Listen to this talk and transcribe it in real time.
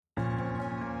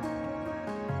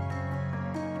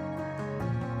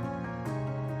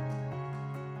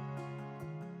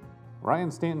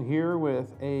Ryan Stanton here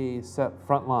with ASEP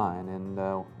Frontline,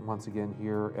 and once again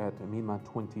here at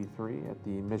MEMA23 at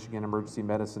the Michigan Emergency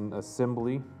Medicine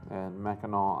Assembly in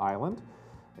Mackinac Island.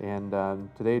 And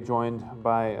today joined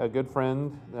by a good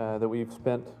friend that we've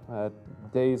spent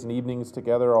days and evenings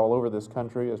together all over this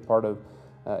country as part of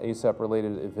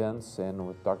ASEP-related events, and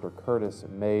with Dr. Kurtis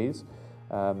Mayz.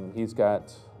 He's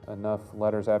got enough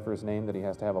letters after his name that he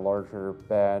has to have a larger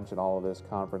badge at all of his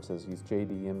conferences. He's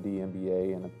JD, MD,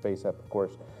 MBA, and a FACEP, of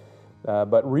course.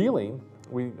 But really,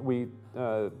 we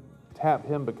tap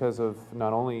him because of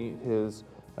not only his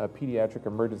pediatric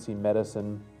emergency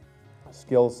medicine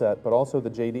skill set, but also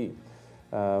the JD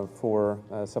for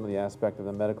some of the aspect of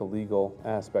the medical legal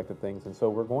aspect of things. And so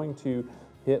we're going to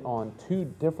hit on two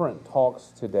different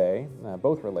talks today,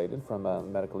 both related from a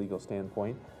medical legal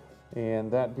standpoint.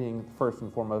 And that being first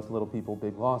and foremost, little people,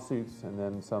 big lawsuits, and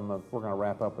then we're going to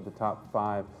wrap up with the top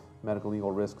 5 medical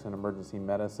legal risks in emergency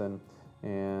medicine.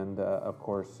 And of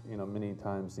course, many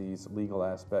times these legal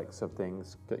aspects of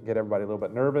things get everybody a little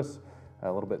bit nervous,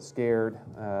 a little bit scared,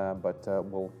 but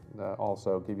we'll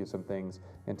also give you some things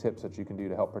and tips that you can do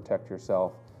to help protect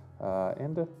yourself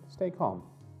and to stay calm.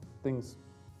 Things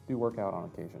do work out on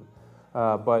occasion.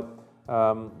 But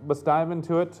let's dive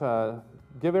into it.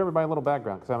 Give everybody a little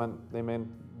background,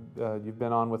 because you've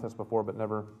been on with us before, but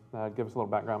never give us a little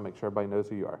background, make sure everybody knows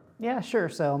who you are. Yeah, sure.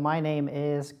 So my name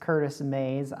is Kurtis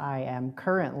Mayz. I am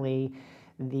currently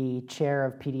the chair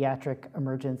of pediatric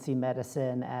emergency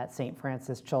medicine at St.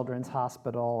 Francis Children's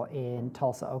Hospital in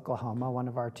Tulsa, Oklahoma, one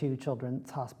of our 2 children's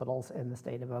hospitals in the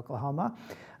state of Oklahoma.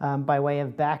 By way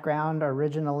of background,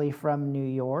 originally from New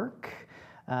York.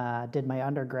 Did my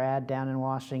undergrad down in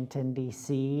Washington,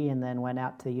 D.C., and then went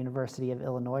out to the University of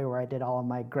Illinois, where I did all of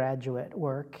my graduate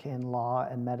work in law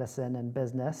and medicine and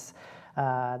business.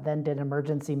 Then did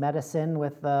emergency medicine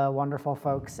with the wonderful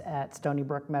folks at Stony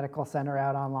Brook Medical Center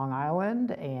out on Long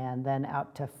Island, and then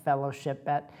out to fellowship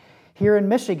here in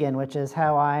Michigan, which is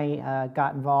how I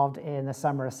got involved in the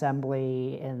summer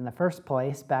assembly in the first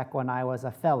place back when I was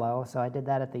a fellow. So I did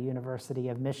that at the University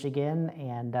of Michigan,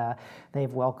 and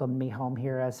they've welcomed me home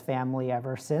here as family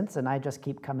ever since, and I just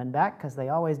keep coming back because they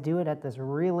always do it at this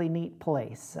really neat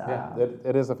place. Yeah,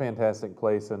 it is a fantastic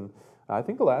place, and I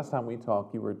think the last time we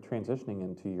talked, you were transitioning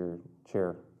into your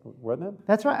chair, wasn't it?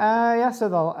 That's right. Yeah. So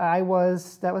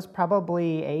that was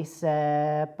probably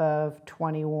ASEP of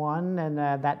 21, and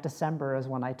that December is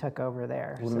when I took over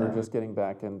there. When we were just getting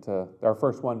back into our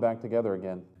first one back together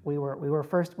again. We were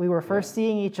first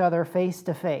seeing each other face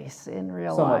to face in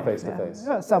real somewhat life. Somewhat face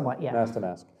to face. Somewhat, yeah. Mask to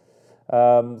mask.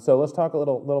 So let's talk a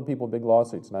little people, big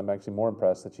lawsuits, and I'm actually more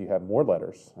impressed that you have more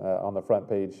letters on the front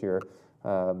page here.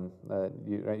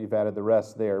 You've added the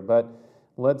rest there, but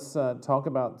let's talk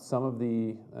about some of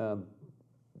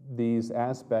these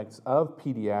aspects of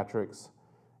pediatrics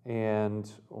and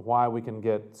why we can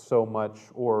get so much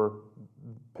or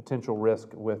potential risk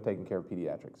with taking care of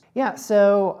pediatrics. Yeah,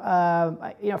 so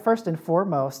first and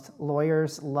foremost,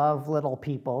 lawyers love little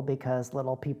people because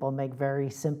little people make very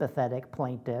sympathetic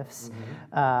plaintiffs,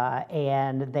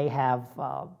 and they have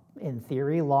in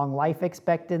theory, long life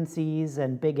expectancies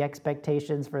and big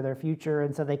expectations for their future,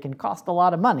 and so they can cost a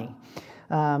lot of money.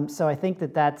 So I think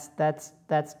that's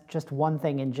just one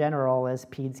thing in general, as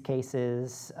PEDS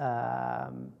cases,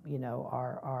 are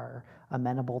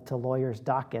amenable to lawyers'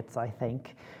 dockets, I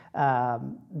think.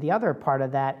 The other part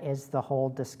of that is the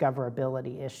whole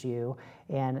discoverability issue,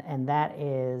 and that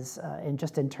is, in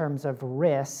terms of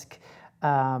risk,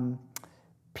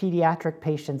 pediatric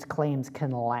patients' claims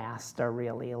can last a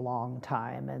really long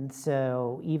time. And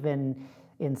so even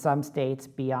in some states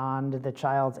beyond the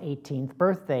child's 18th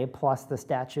birthday plus the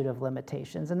statute of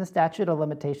limitations. And the statute of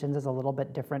limitations is a little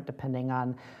bit different depending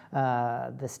on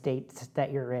the state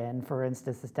that you're in. For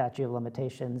instance, the statute of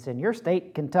limitations in your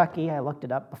state, Kentucky, I looked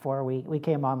it up before we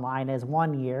came online, is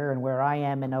 1 year. And where I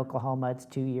am in Oklahoma, it's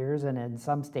 2 years. And in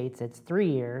some states, it's 3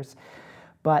 years.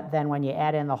 But then when you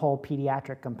add in the whole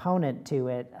pediatric component to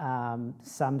it,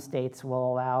 some states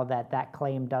will allow that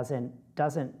claim doesn't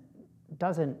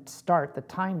start, the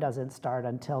time doesn't start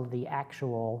until the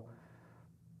actual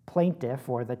plaintiff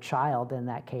or the child in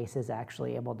that case is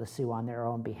actually able to sue on their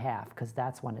own behalf, because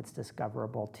that's when it's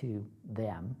discoverable to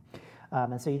them.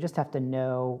 And so you just have to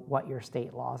know what your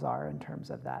state laws are in terms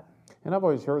of that. And I've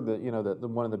always heard that, that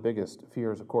one of the biggest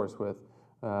fears, of course, with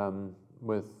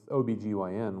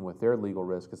OBGYN, with their legal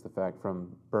risk, is the fact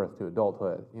from birth to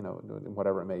adulthood,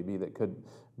 whatever it may be, that could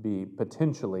be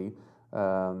potentially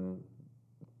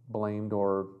blamed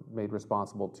or made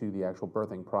responsible to the actual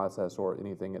birthing process or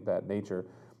anything of that nature.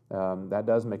 that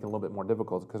does make it a little bit more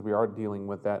difficult because we are dealing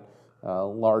with that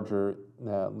larger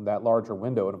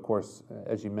window. And of course,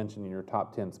 as you mentioned in your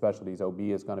top 10 specialties, OB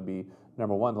is going to be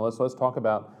number one. Let's talk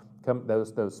about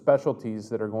those specialties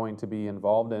that are going to be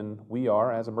involved, and we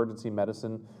are as emergency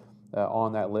medicine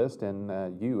on that list,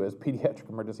 and you as pediatric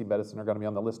emergency medicine are going to be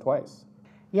on the list twice.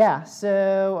 Yeah,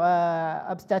 so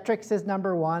obstetrics is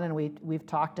number one, and we've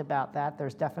talked about that.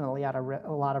 There's definitely a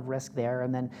lot of risk there.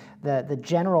 And then the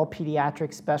general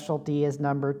pediatric specialty is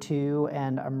number two,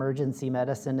 and emergency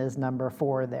medicine is number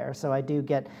four there. So I do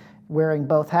get, wearing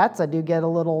both hats, I do get a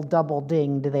little double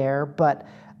dinged there. But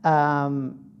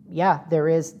yeah, there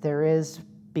is,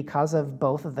 because of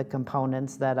both of the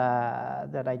components that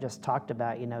I just talked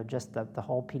about, just the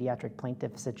whole pediatric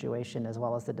plaintiff situation as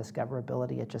well as the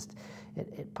discoverability,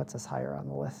 it puts us higher on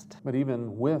the list. But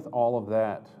even with all of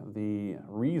that, the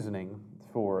reasoning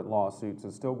for lawsuits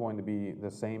is still going to be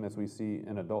the same as we see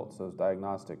in adults, those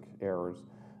diagnostic errors.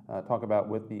 Talk about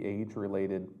with the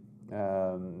age-related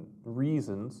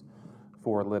reasons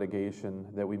for litigation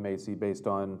that we may see based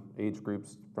on age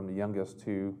groups from the youngest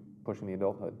to pushing the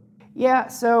adulthood. Yeah,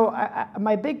 so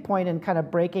my big point in kind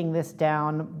of breaking this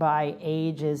down by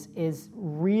age is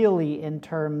really in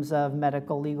terms of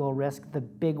medical legal risk, the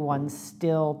big ones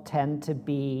still tend to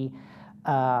be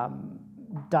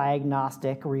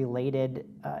diagnostic related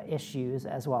issues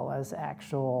as well as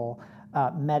actual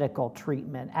medical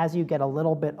treatment. As you get a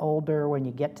little bit older, when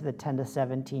you get to the 10 to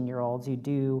 17-year-olds, you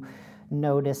do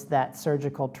notice that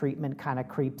surgical treatment kind of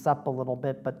creeps up a little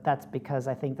bit, but that's because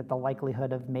I think that the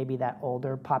likelihood of maybe that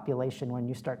older population, when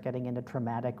you start getting into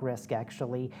traumatic risk,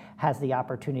 actually has the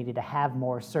opportunity to have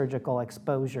more surgical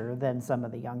exposure than some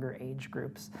of the younger age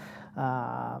groups.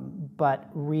 But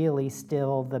really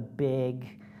still the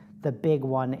big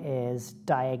one is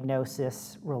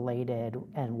diagnosis related,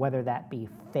 and whether that be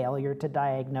failure to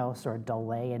diagnose or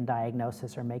delay in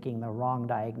diagnosis or making the wrong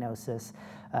diagnosis,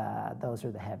 those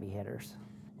are the heavy hitters.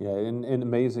 Yeah, and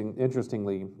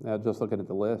interestingly, just looking at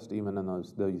the list, even in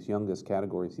those youngest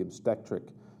categories, the obstetric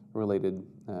related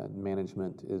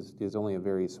management is only a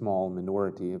very small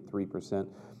minority of 3%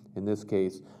 in this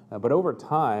case. But over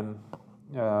time,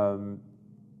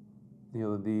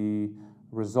 the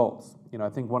results. I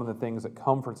think one of the things that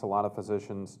comforts a lot of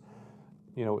physicians,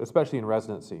 especially in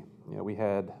residency, we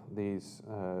had these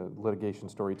litigation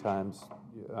story times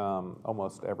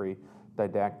almost every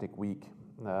didactic week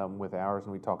with ours,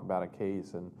 and we talk about a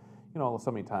case, and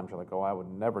so many times you're like, oh, I would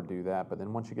never do that. But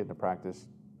then once you get into practice,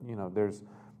 there's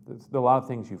a lot of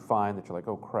things you find that you're like,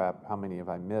 oh crap, how many have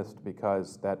I missed?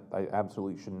 Because that I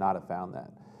absolutely should not have found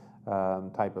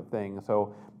that type of thing.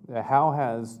 So how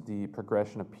has the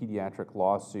progression of pediatric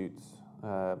lawsuits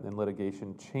and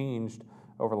litigation changed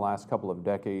over the last couple of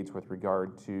decades with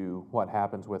regard to what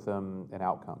happens with them and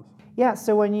outcomes? Yeah,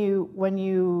 so when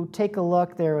you take a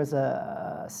look, there was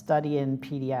a study in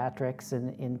Pediatrics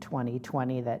in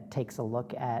 2020 that takes a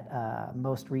look at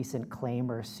most recent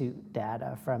claim or suit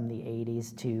data from the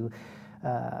 80s to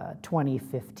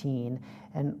 2015.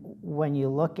 And when you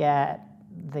look at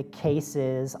the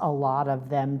cases, a lot of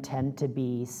them tend to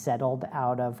be settled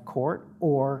out of court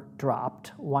or dropped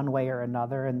one way or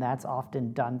another, and that's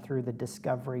often done through the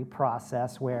discovery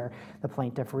process where the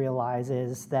plaintiff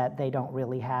realizes that they don't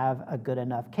really have a good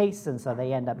enough case, and so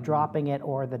they end up dropping it,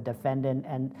 or the defendant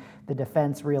and the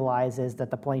defense realizes that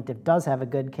the plaintiff does have a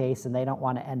good case and they don't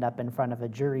want to end up in front of a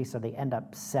jury, so they end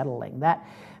up settling. That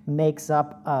makes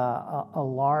up a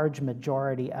large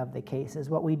majority of the cases.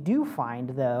 What we do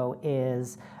find, though,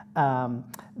 is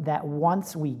that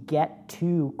once we get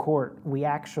to court, we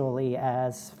actually,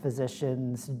 as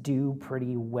physicians, do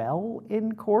pretty well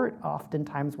in court.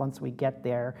 Oftentimes, once we get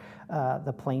there,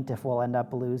 the plaintiff will end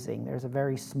up losing. There's a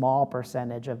very small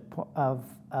percentage of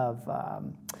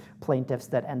plaintiffs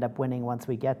that end up winning once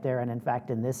we get there, and in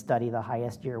fact, in this study, the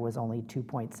highest year was only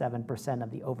 2.7% of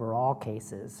the overall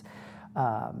cases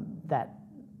that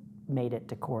made it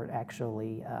to court.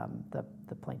 Actually,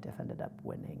 the plaintiff ended up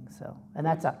winning. So, and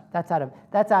that's out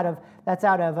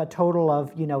of a total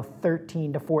of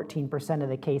 13 to 14% of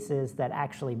the cases that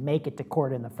actually make it to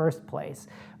court in the first place,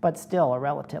 but still a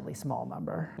relatively small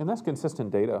number. And that's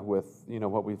consistent data with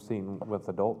what we've seen with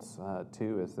adults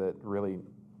too. Is that really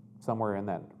somewhere in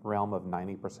that realm of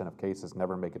 90% of cases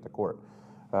never make it to court?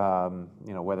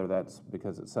 Whether that's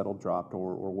because it's settled, dropped,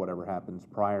 or whatever happens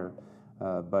prior.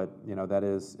 But it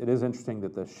is interesting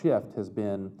that the shift has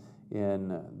been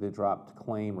in the dropped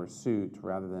claim or suit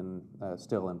rather than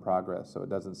still in progress. So it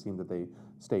doesn't seem that they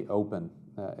stay open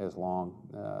as long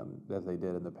as they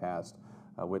did in the past.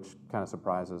 which kind of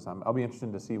surprises. I'll be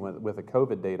interested to see with the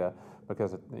COVID data,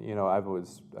 because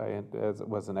I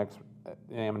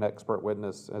am an expert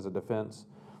witness as a defense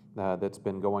that's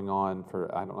been going on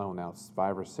for, I don't know now, it's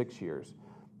 5 or 6 years.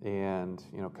 And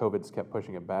COVID's kept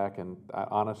pushing it back, and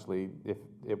honestly,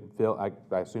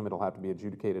 I assume it'll have to be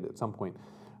adjudicated at some point.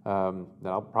 Then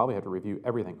I'll probably have to review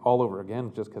everything all over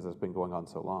again, just because it's been going on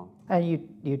so long. And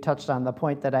you touched on the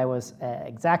point that I was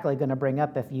exactly going to bring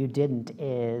up if you didn't,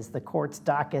 is the court's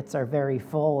dockets are very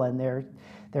full, and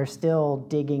they're still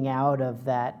digging out of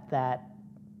that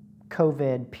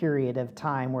COVID period of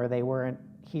time where they weren't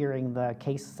hearing the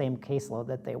same caseload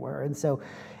that they were. And so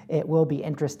it will be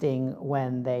interesting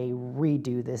when they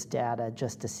redo this data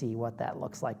just to see what that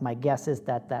looks like. My guess is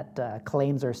that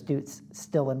claims or suits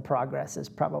still in progress is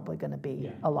probably going to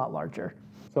be a lot larger.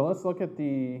 So let's look at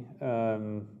the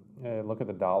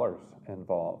dollars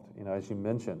involved. As you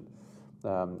mentioned,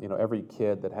 every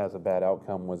kid that has a bad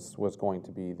outcome was going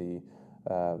to be the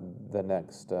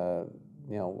next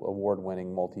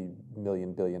award-winning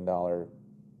multi-million billion-dollar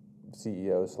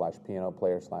CEO / piano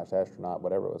player / astronaut,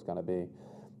 whatever it was going to be.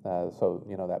 So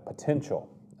that potential,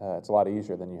 it's a lot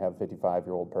easier than you have a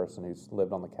 55-year-old person who's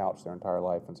lived on the couch their entire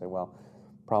life and say, well,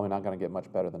 probably not going to get much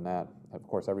better than that. Of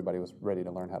course, everybody was ready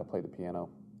to learn how to play the piano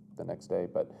the next day.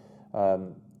 But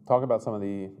talk about some of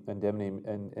the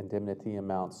indemnity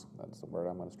amounts, that's the word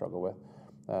I'm going to struggle with,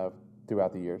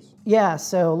 throughout the years. Yeah,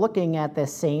 so looking at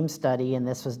this same study, and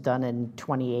this was done in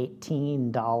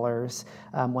 2018 dollars,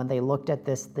 when they looked at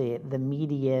this, the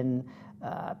median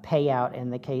payout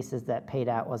in the cases that paid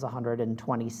out was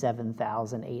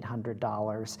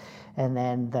 $127,800, and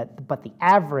then but the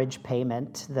average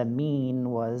payment, the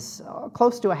mean, was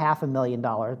close to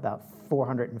 $500,000, about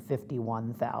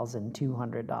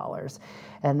 $451,200,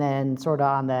 and then sort of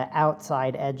on the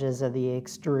outside edges of the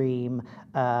extreme,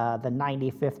 the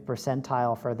 95th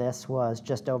percentile for this was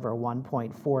just over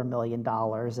 $1.4 million,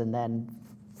 and then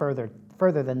further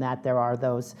than that, there are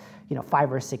those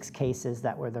 5 or 6 cases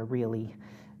that were the really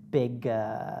big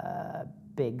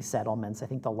settlements. I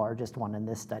think the largest one in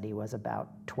this study was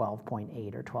about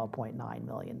 $12.8 or $12.9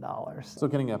 million. So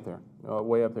getting up there,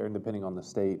 way up there, and depending on the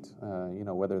state,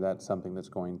 whether that's something that's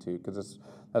going to, because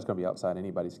that's going to be outside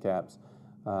anybody's caps,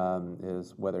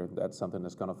 is whether that's something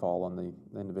that's going to fall on the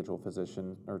individual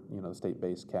physician or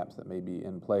state-based caps that may be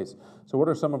in place. So what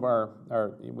are some of our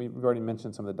we've already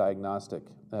mentioned some of the diagnostic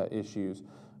issues.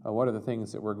 What are the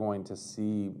things that we're going to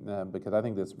see? Because I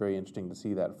think that's very interesting to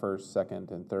see that first,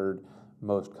 second, and third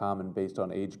most common based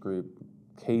on age group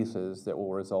cases that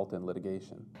will result in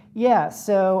litigation. Yeah.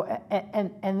 So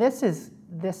and this is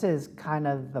kind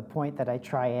of the point that I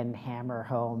try and hammer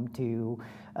home to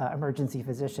emergency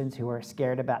physicians who are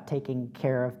scared about taking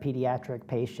care of pediatric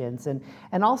patients, and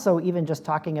also even just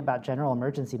talking about general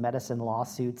emergency medicine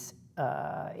lawsuits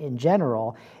in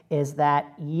general, is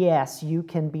that yes, you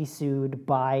can be sued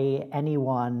by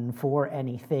anyone for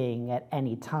anything at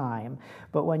any time,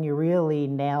 but when you really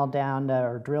nail down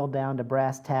or drill down to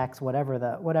brass tacks, whatever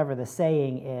the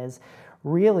saying is,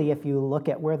 really, if you look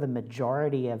at where the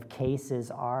majority of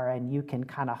cases are, and you can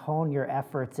kind of hone your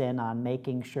efforts in on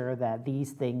making sure that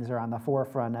these things are on the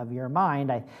forefront of your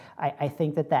mind, I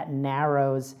think that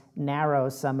narrows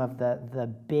some of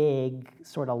the big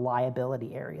sort of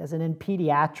liability areas. And in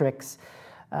pediatrics,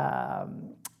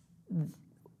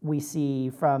 we see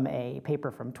from a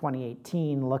paper from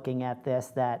 2018 looking at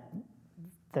this that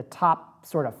the top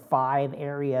sort of 5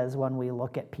 areas when we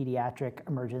look at pediatric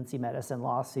emergency medicine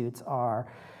lawsuits are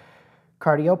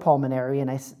cardiopulmonary, and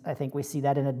I think we see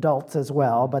that in adults as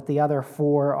well, but the other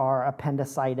 4 are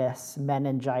appendicitis,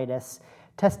 meningitis,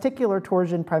 testicular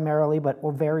torsion primarily, but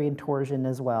ovarian torsion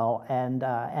as well, and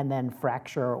then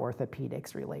fracture or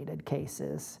orthopedics related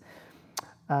cases.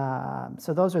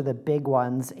 So those are the big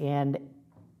ones, and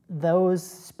those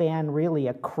span really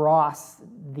across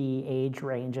the age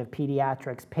range of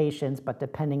pediatrics patients, but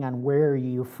depending on where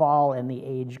you fall in the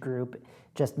age group,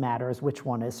 just matters which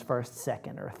one is first,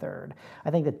 second, or third.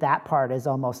 I think that part is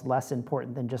almost less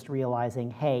important than just realizing,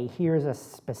 hey, here's a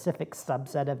specific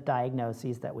subset of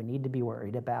diagnoses that we need to be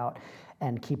worried about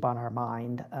and keep on our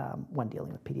mind when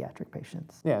dealing with pediatric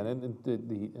patients. Yeah,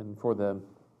 and for the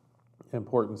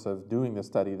importance of doing the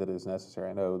study that is necessary.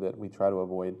 I know that we try to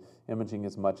avoid imaging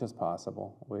as much as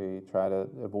possible. We try to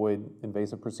avoid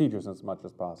invasive procedures as much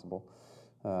as possible.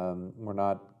 We're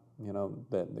not,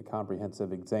 the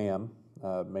comprehensive exam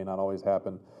may not always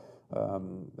happen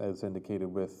as indicated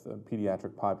with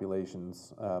pediatric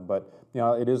populations. But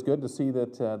it is good to see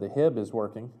that the HIB is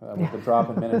working with the drop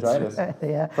in meningitis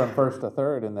from first to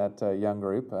third in that young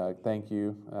group. Thank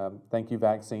you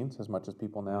vaccines, as much as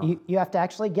people now. You have to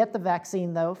actually get the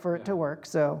vaccine though for it to work.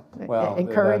 So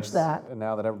encourage that. And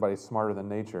now that everybody's smarter than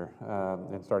nature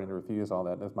and starting to refuse all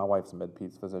that, as my wife's a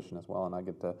med-peds physician as well, and I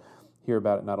get to hear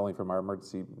about it not only from our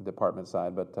emergency department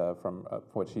side, but from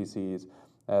what she sees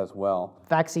as well.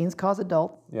 Vaccines cause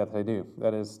adult. Yeah, they do.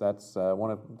 That's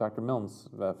one of Dr. Milne's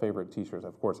favorite T-shirts.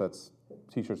 Of course, that's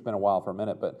T-shirt's been a while for a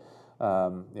minute, but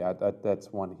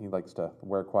that's one he likes to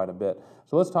wear quite a bit.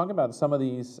 So let's talk about some of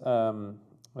these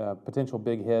potential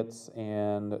big hits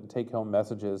and take-home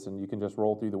messages, and you can just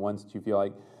roll through the ones that you feel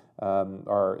like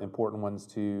are important ones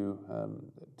to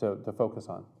focus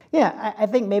on. Yeah, I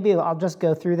think maybe I'll just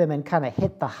go through them and kind of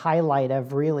hit the highlight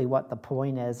of really what the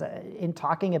point is. In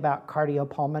talking about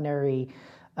cardiopulmonary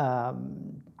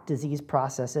disease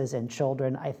processes in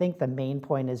children, I think the main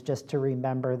point is just to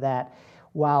remember that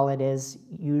while it is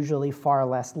usually far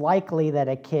less likely that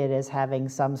a kid is having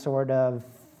some sort of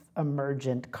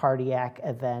emergent cardiac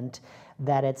event,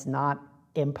 that it's not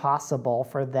impossible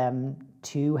for them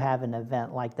to have an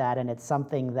event like that. And it's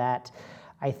something that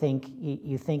I think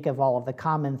you think of all of the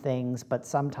common things, but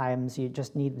sometimes you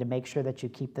just need to make sure that you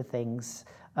keep the things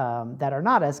that are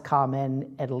not as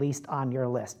common at least on your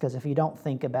list, because if you don't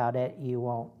think about it, you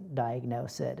won't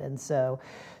diagnose it. And so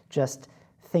just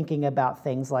thinking about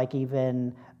things like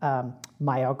even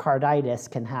myocarditis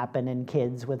can happen in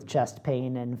kids with chest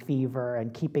pain and fever,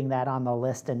 and keeping that on the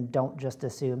list, and don't just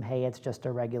assume, hey, it's just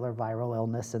a regular viral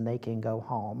illness and they can go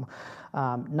home.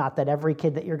 Not that every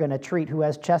kid that you're going to treat who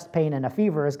has chest pain and a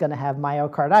fever is going to have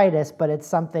myocarditis, but it's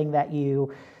something that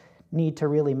you need to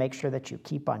really make sure that you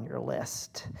keep on your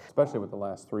list. Especially with the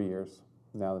last 3 years,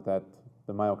 now that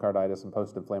the myocarditis and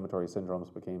post-inflammatory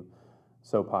syndromes became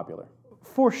so popular.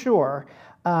 For sure.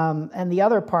 And the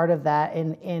other part of that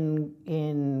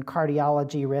in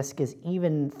cardiology risk is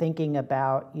even thinking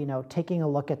about, taking a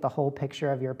look at the whole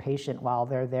picture of your patient while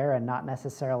they're there, and not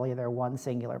necessarily their one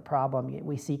singular problem.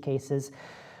 We see cases,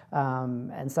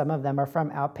 and some of them are from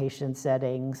outpatient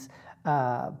settings,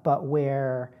 but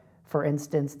where, for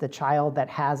instance, the child that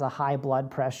has a high blood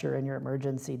pressure in your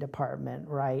emergency department,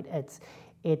 right?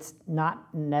 It's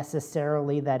not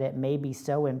necessarily that it may be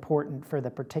so important for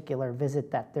the particular visit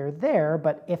that they're there,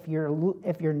 but if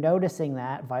you're noticing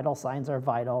that, vital signs are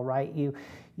vital, right? You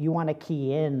want to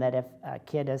key in that if a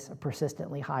kid has a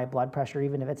persistently high blood pressure,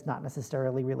 even if it's not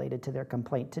necessarily related to their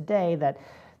complaint today, that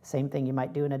same thing you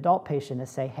might do an adult patient is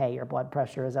say, hey, your blood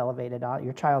pressure is elevated,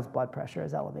 your child's blood pressure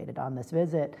is elevated on this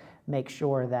visit. Make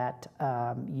sure that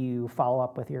you follow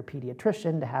up with your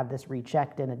pediatrician to have this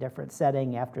rechecked in a different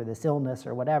setting after this illness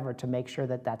or whatever, to make sure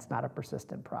that that's not a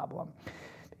persistent problem.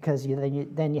 Because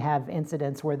then you have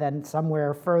incidents where then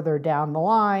somewhere further down the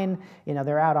line,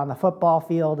 they're out on the football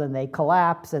field and they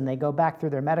collapse, and they go back through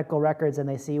their medical records and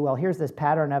they see, well, here's this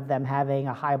pattern of them having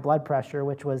a high blood pressure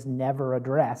which was never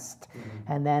addressed.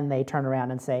 Mm-hmm. And then they turn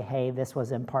around and say, hey, this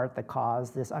was in part the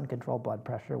cause, this uncontrolled blood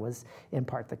pressure was in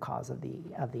part the cause of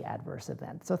the adverse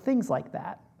event. So things like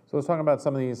that. So let's talk about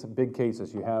some of these big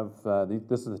cases. You have,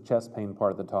 this is the chest pain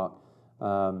part of the talk.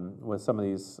 With some of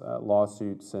these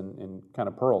lawsuits and kind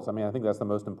of pearls. I mean, I think that's the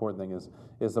most important thing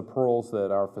is the pearls that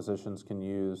our physicians can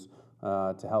use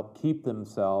to help keep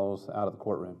themselves out of the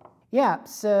courtroom. Yeah,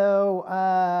 so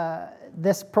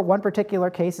this one particular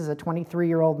case is a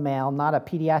 23-year-old male, not a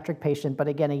pediatric patient, but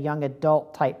again, a young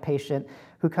adult type patient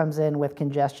who comes in with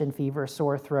congestion, fever,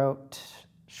 sore throat,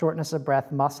 shortness of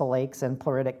breath, muscle aches, and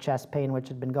pleuritic chest pain, which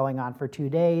had been going on for 2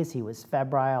 days. He was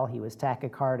febrile, he was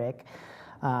tachycardic.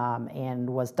 And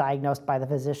was diagnosed by the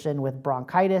physician with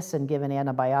bronchitis and given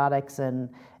antibiotics and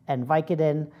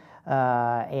Vicodin,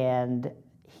 and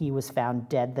he was found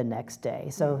dead the next day.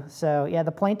 So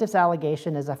the plaintiff's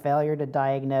allegation is a failure to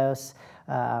diagnose.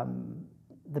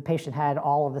 The patient had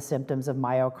all of the symptoms of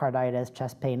myocarditis,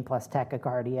 chest pain plus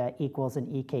tachycardia equals an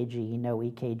EKG. No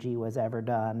EKG was ever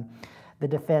done. The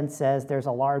defense says there's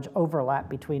a large overlap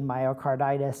between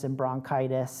myocarditis and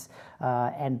bronchitis,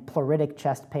 and pleuritic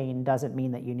chest pain doesn't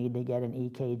mean that you need to get an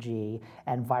EKG,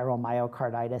 and viral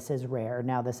myocarditis is rare.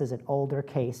 Now, this is an older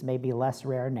case, maybe less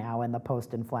rare now in the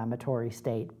post-inflammatory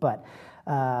state, but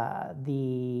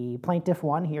the plaintiff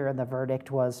won here, and the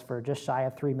verdict was for just shy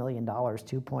of $3 million,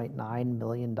 $2.9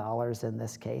 million in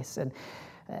this case. And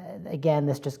again,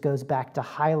 this just goes back to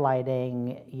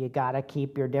highlighting you got to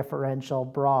keep your differential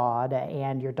broad,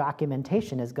 and your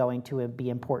documentation is going to be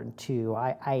important too.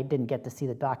 I didn't get to see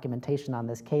the documentation on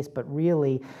this case, but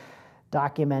really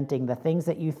documenting the things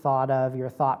that you thought of, your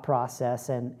thought process,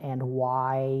 and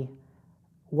why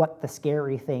what the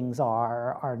scary things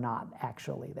are not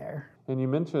actually there. And you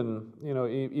mentioned,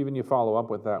 even you follow up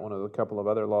with that one of a couple of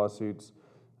other lawsuits,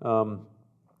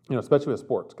 especially with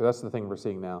sports, because that's the thing we're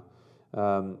seeing now.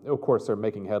 Of course, they're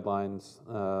making headlines,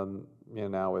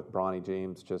 now with Bronny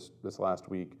James just this last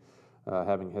week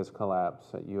having his collapse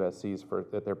at USC's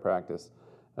at their practice.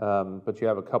 But you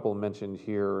have a couple mentioned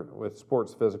here with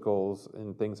sports physicals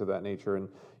and things of that nature. And,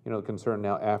 the concern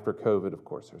now after COVID, of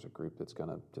course, there's a group that's going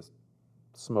to just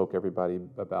smoke everybody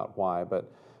about why.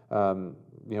 But,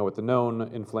 with the known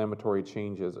inflammatory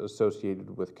changes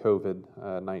associated with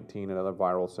COVID-19 and other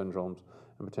viral syndromes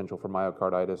and potential for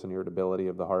myocarditis and irritability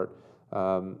of the heart,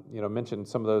 mention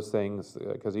some of those things,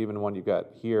 because even when you got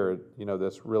here,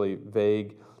 this really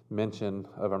vague mention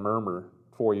of a murmur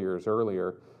 4 years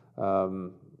earlier,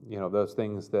 those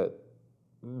things that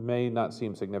may not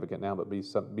seem significant now, but be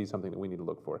something that we need to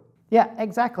look for. Yeah,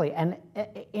 exactly. And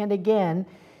again,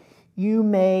 you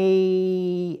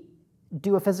may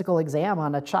do a physical exam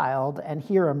on a child and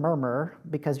hear a murmur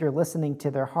because you're listening to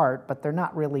their heart, but they're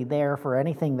not really there for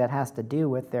anything that has to do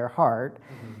with their heart.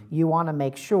 Mm-hmm. You want to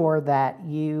make sure that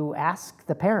you ask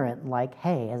the parent, like,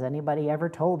 hey, has anybody ever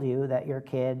told you that your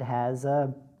kid has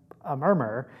a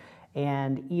murmur?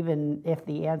 And even if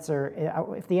the answer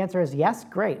is yes,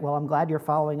 great. Well, I'm glad you're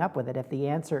following up with it. If the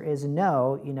answer is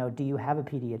no, do you have a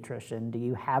pediatrician? Do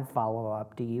you have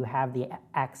follow-up? Do you have the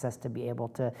access to be able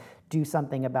to do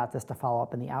something about this to follow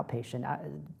up in the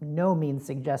outpatient? No means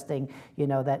suggesting,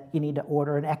 that you need to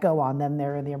order an echo on them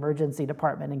there in the emergency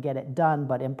department and get it done,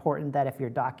 but important that if you're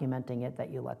documenting it,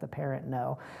 that you let the parent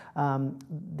know.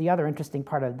 The other interesting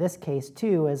part of this case,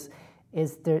 too, is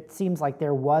there, it seems like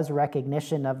there was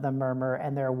recognition of the murmur,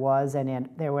 and there was an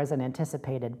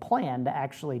anticipated plan to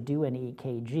actually do an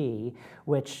EKG,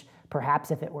 which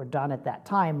perhaps if it were done at that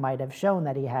time might have shown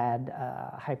that he had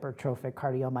hypertrophic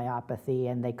cardiomyopathy,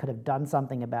 and they could have done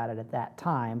something about it at that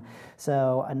time.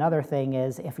 So another thing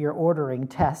is, if you're ordering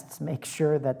tests, make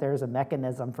sure that there's a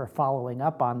mechanism for following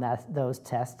up on those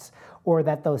tests, or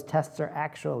that those tests are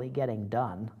actually getting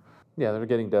done. Yeah, they're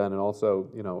getting done, and also,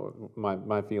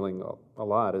 my feeling a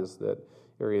lot is that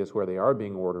areas where they are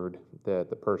being ordered, that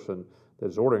the person that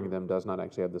is ordering them does not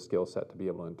actually have the skill set to be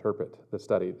able to interpret the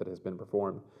study that has been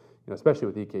performed, especially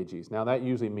with EKGs. Now, that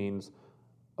usually means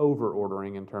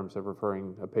over-ordering in terms of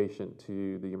referring a patient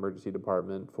to the emergency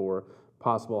department for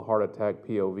possible heart attack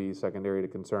POV secondary to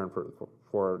concern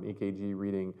for an EKG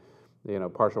reading,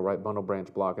 partial right bundle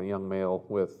branch block in a young male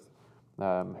with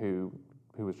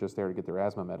who was just there to get their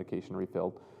asthma medication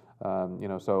refilled.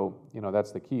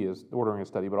 That's the key, is ordering a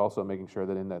study, but also making sure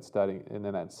that in that study and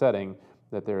in that setting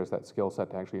that there is that skill set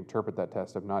to actually interpret that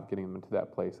test, of not getting them into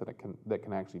that place that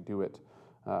can actually do it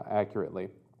accurately.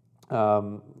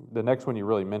 The next one you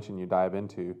really mentioned, you dive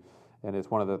into, and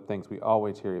it's one of the things we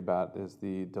always hear about, is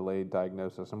the delayed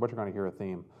diagnosis. And what you're going to hear a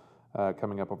theme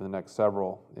coming up over the next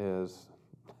several is,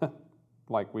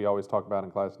 like we always talk about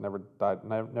in class, never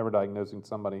diagnosing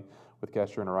somebody with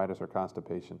gastroenteritis or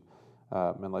constipation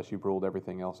unless you've ruled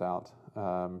everything else out.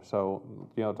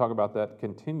 Talk about that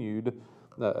continued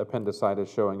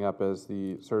appendicitis showing up as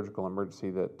the surgical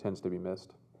emergency that tends to be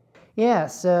missed. Yeah,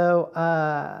 so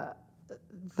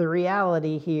the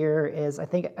reality here is, I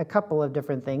think, a couple of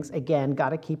different things. Again, got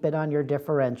to keep it on your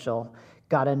differential.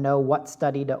 Got to know what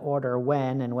study to order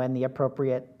when, and when the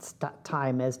appropriate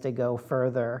time is to go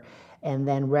further. And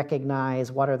then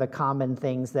recognize what are the common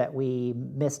things that we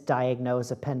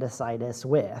misdiagnose appendicitis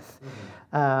with.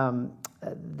 Mm-hmm.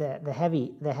 The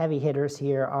heavy hitters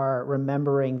here are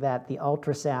remembering that the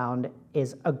ultrasound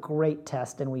is a great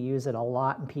test, and we use it a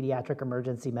lot in pediatric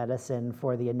emergency medicine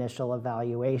for the initial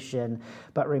evaluation,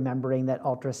 but remembering that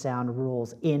ultrasound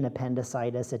rules in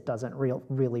appendicitis. It doesn't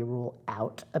really rule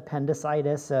out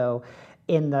appendicitis. So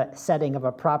in the setting of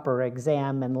a proper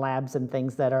exam and labs and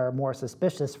things that are more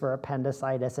suspicious for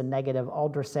appendicitis, a negative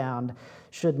ultrasound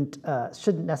shouldn't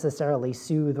necessarily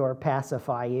soothe or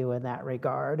pacify you in that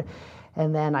regard.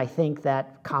 And then I think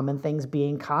that common things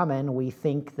being common, we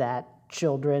think that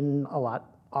children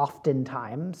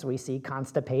oftentimes we see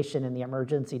constipation in the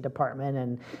emergency department,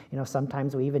 and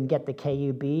sometimes we even get the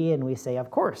KUB and we say, of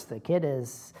course, the kid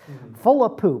is full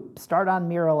of poop, start on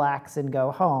Miralax and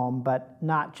go home, but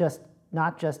not just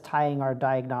tying our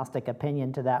diagnostic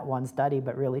opinion to that one study,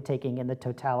 but really taking in the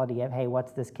totality of, hey,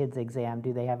 what's this kid's exam?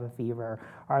 Do they have a fever?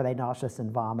 Are they nauseous and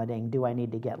vomiting? Do I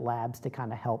need to get labs to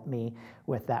kind of help me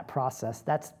with that process?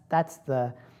 That's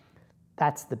the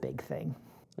big thing.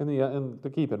 And to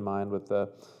keep in mind,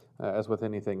 as with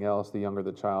anything else, the younger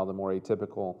the child, the more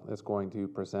atypical it's going to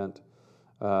present.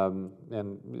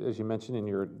 And as you mentioned in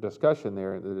your discussion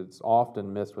there, that it's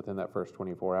often missed within that first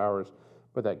 24 hours.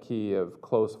 But that key of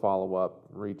close follow-up,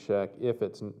 recheck, if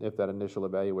that initial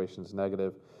evaluation is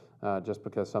negative, just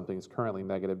because something is currently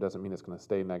negative doesn't mean it's going to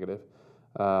stay negative.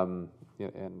 And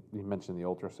you mentioned the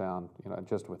ultrasound,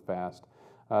 just with FAST.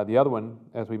 The other one,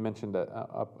 as we mentioned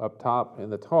up top in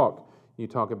the talk, you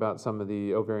talk about some of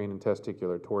the ovarian and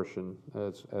testicular torsion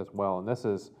as well, and this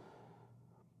is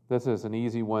an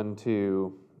easy one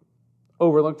to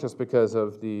overlook just because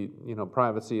of the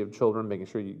privacy of children, making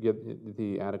sure you get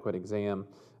the adequate exam,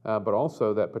 but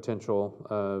also that potential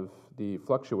of the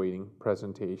fluctuating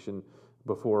presentation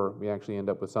before we actually end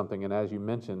up with something. And as you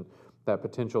mentioned, that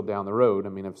potential down the road. I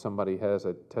mean, if somebody has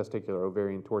a testicular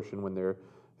ovarian torsion when they're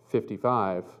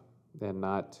 55 and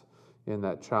not in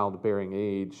that childbearing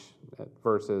age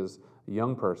versus a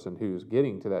young person who's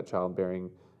getting to that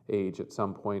childbearing age at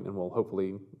some point and will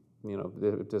hopefully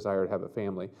desire to have a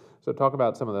family. So talk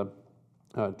about some of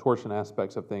the torsion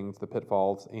aspects of things, the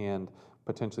pitfalls, and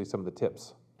potentially some of the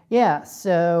tips. Yeah,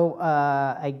 so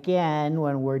again,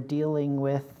 when we're dealing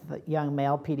with young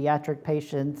male pediatric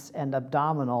patients and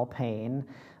abdominal pain,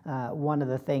 one of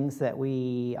the things that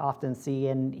we often see,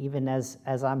 and even as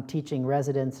I'm teaching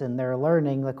residents and they're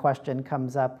learning, the question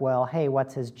comes up, well, hey,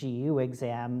 what's his GU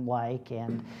exam like?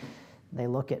 And they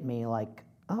look at me like,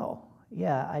 oh,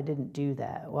 yeah, I didn't do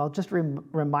that. Well, just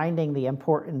reminding the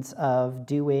importance of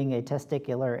doing a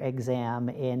testicular exam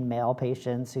in male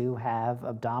patients who have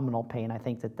abdominal pain. I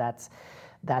think that's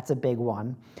a big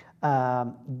one.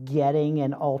 Getting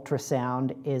an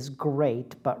ultrasound is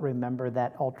great, but remember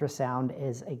that ultrasound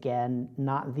is, again,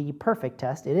 not the perfect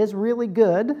test. It is really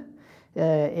good.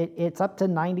 It's up to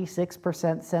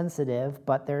 96% sensitive,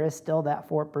 but there is still that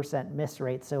 4% miss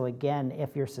rate. So again,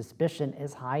 if your suspicion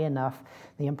is high enough,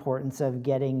 the importance of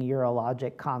getting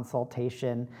urologic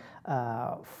consultation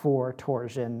for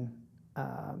torsion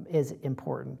is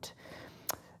important.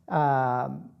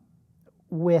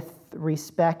 With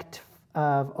respect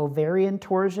of ovarian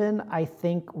torsion, I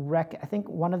think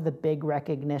one of the big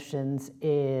recognitions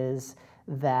is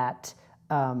that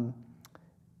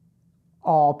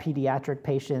all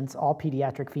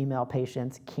pediatric female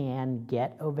patients can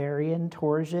get ovarian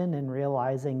torsion, and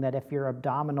realizing that if your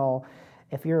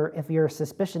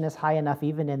suspicion is high enough,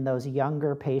 even in those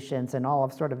younger patients, and all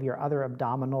of sort of your other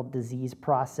abdominal disease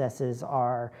processes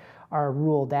are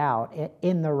ruled out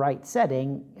in the right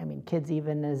setting. I mean, kids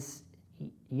even as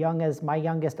young as my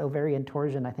youngest ovarian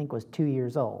torsion, I think, was 2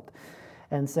 years old.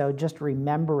 And so just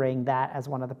remembering that as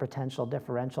one of the potential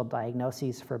differential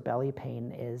diagnoses for belly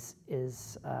pain is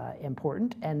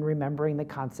important, and remembering the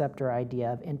concept or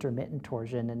idea of intermittent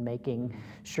torsion and making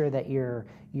sure that you're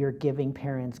giving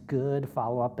parents good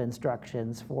follow-up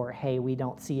instructions for, hey, we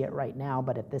don't see it right now,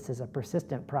 but if this is a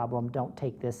persistent problem, don't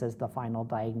take this as the final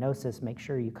diagnosis. Make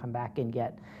sure you come back and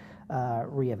get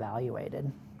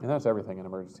reevaluated. And that's everything in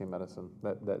emergency medicine,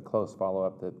 that close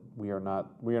follow-up, that we are not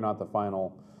the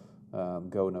final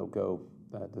go, no go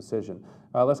decision.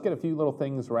 Let's get a few little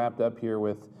things wrapped up here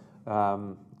with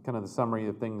kind of the summary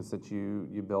of things that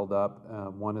you build up.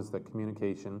 One is the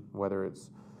communication, whether it's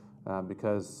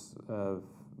because of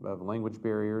language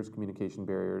barriers, communication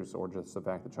barriers, or just the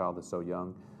fact the child is so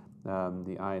young.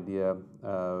 The idea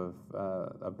of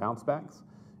bounce backs,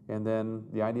 and then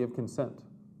the idea of consent.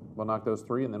 We'll knock those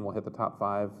three, and then we'll hit the top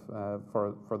five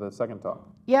for the second talk.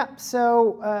 Yep,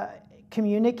 so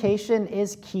communication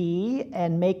is key,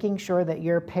 and making sure that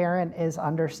your parent is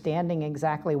understanding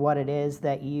exactly what it is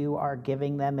that you are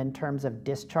giving them in terms of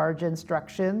discharge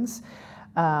instructions.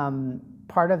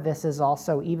 Part of this is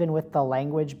also, even with the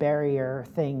language barrier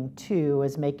thing too,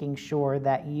 is making sure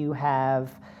that you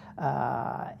have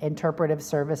interpretive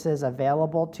services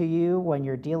available to you when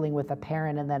you're dealing with a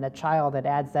parent and then a child. That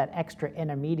adds that extra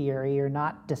intermediary. You're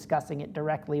not discussing it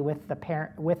directly with the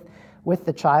parent, with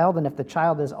the child, and if the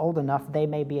child is old enough, they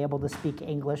may be able to speak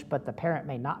English, but the parent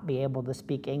may not be able to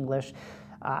speak English.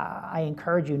 I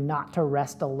encourage you not to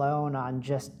rest alone on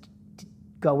just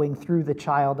going through the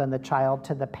child and the child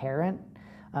to the parent,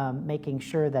 making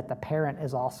sure that the parent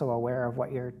is also aware of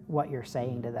what you're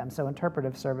saying to them. So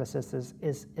interpretive services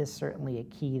is certainly a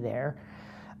key there.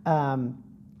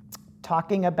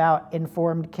 Talking about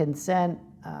informed consent,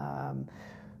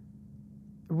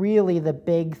 really the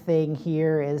big thing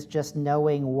here is just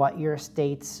knowing what your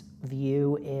state's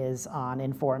view is on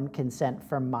informed consent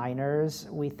for minors.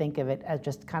 We think of it as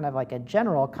just kind of like a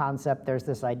general concept. There's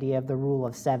this idea of the rule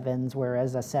of sevens,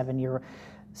 whereas a 7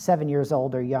 years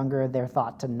old or younger, they're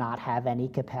thought to not have any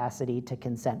capacity to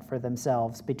consent for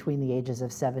themselves. Between the ages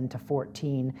of 7 to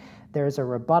 14, there's a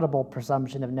rebuttable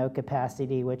presumption of no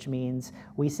capacity, which means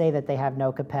we say that they have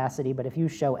no capacity, but if you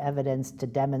show evidence to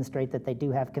demonstrate that they do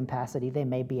have capacity, they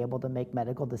may be able to make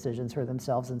medical decisions for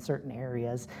themselves in certain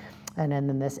areas. And then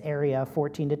in this area of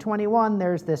 14 to 21,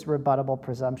 there's this rebuttable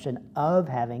presumption of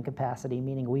having capacity,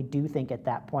 meaning we do think at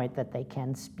that point that they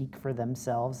can speak for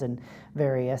themselves in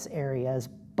various areas,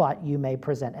 but you may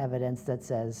present evidence that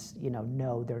says,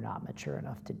 no, they're not mature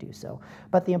enough to do so.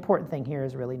 But the important thing here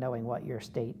is really knowing what your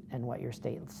state and what your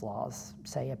state's laws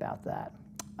say about that.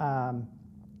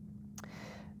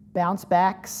 Bounce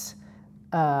backs,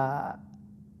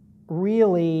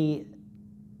 really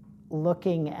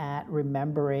looking at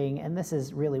remembering, and this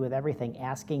is really with everything,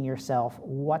 asking yourself,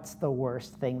 what's the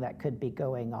worst thing that could be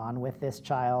going on with this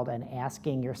child, and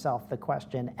asking yourself the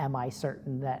question, am I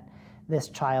certain that this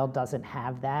child doesn't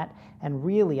have that? And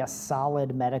really a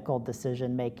solid medical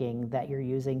decision making that you're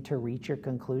using to reach your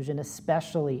conclusion,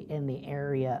 especially in the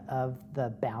area of the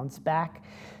bounce back,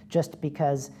 just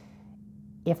because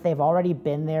if they've already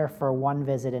been there for one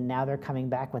visit and now they're coming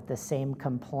back with the same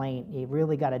complaint, you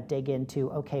really got to dig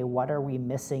into, okay, what are we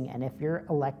missing? And if you're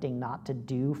electing not to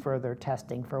do further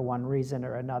testing for one reason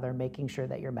or another, making sure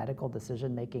that your medical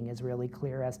decision making is really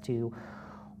clear as to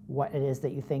what it is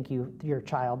that you think your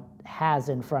child has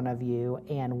in front of you,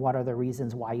 and what are the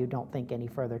reasons why you don't think any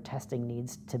further testing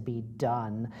needs to be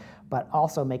done, but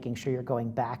also making sure you're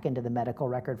going back into the medical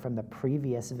record from the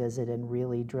previous visit and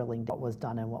really drilling what was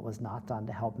done and what was not done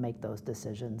to help make those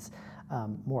decisions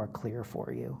more clear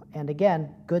for you. And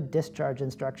again, good discharge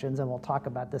instructions, and we'll talk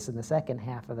about this in the second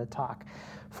half of the talk,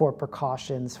 for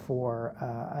precautions for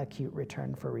acute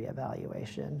return for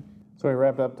reevaluation. So we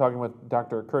wrapped up talking with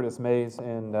Dr. Kurtis Mayz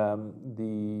and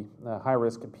the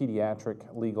high-risk pediatric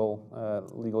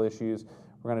legal issues.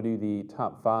 We're going to do the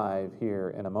top 5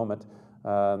 here in a moment.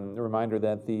 A reminder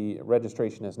that the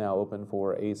registration is now open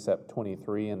for ACEP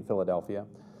 23 in Philadelphia.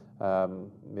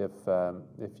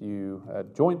 If you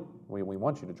join, we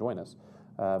want you to join us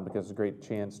because it's a great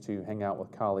chance to hang out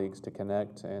with colleagues, to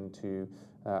connect, and to,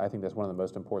 I think that's one of the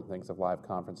most important things of live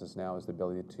conferences now, is the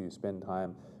ability to spend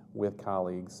time with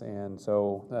colleagues. And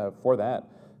so for that,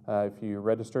 if you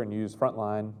register and use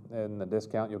Frontline and the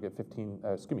discount, you'll get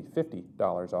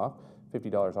 $50 off,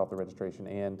 $50 off the registration.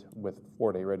 And with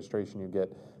 4-day registration, you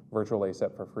get virtual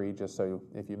ACEP for free, just so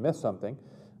if you miss something,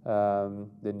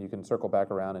 then you can circle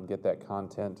back around and get that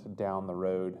content down the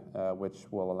road, which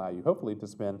will allow you hopefully to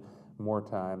spend more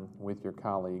time with your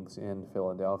colleagues in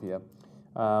Philadelphia.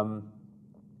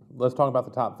 Let's talk about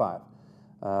the top 5.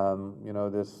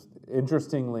 This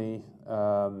interestingly,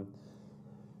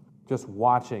 just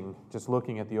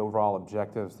looking at the overall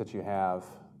objectives that you have,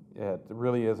 it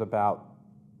really is about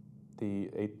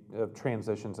the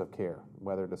transitions of care,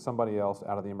 whether to somebody else,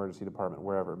 out of the emergency department,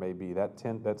 wherever it may be.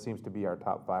 That seems to be our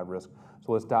top 5 risk.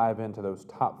 So let's dive into those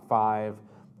top 5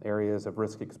 areas of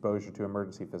risk exposure to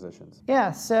emergency physicians.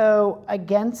 Yeah, so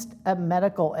against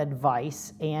medical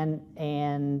advice, and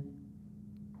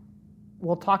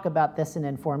we'll talk about this in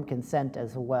informed consent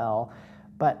as well,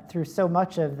 but through so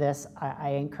much of this, I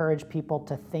encourage people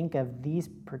to think of these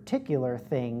particular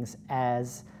things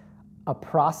as a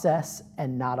process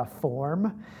and not a form.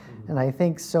 Mm-hmm. And I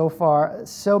think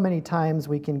so many times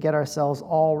we can get ourselves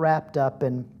all wrapped up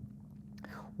in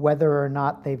whether or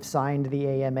not they've signed the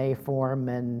AMA form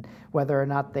and whether or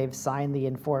not they've signed the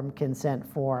informed consent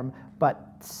form, but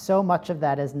so much of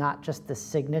that is not just the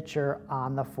signature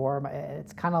on the form.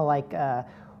 It's kind of like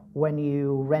when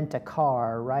you rent a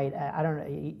car, right? I don't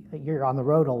know, you're on the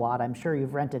road a lot. I'm sure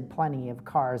you've rented plenty of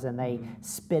cars, and they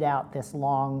spit out this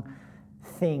long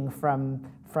thing from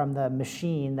the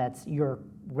machine that's your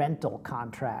rental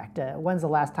contract. When's the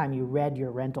last time you read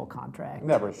your rental contract?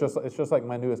 Never. It's just like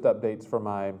my newest updates for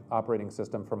my operating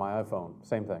system for my iPhone.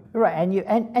 Same thing. Right,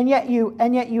 and yet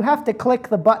you have to click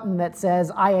the button that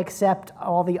says I accept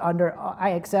all of the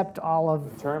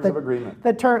terms of agreement.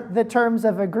 The terms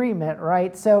of agreement,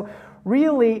 right? So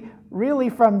really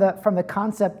from the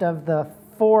concept of the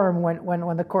form,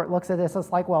 when the court looks at this,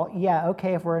 it's like, well, yeah,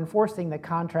 okay, if we're enforcing the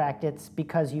contract, it's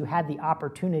because you had the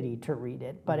opportunity to read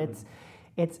it, but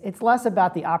it's less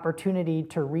about the opportunity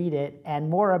to read it and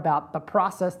more about the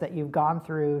process that you've gone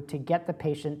through to get the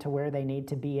patient to where they need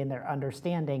to be in their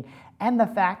understanding, and the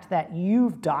fact that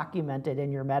you've documented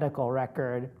in your medical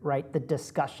record, right, the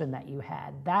discussion that you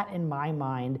had. That, in my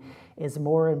mind, is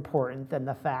more important than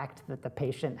the fact that the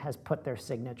patient has put their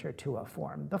signature to a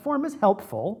form. The form is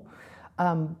helpful,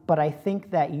 but I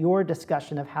think that your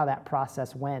discussion of how that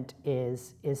process went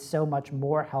is so much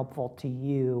more helpful to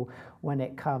you when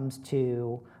it comes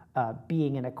to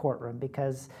being in a courtroom,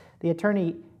 because the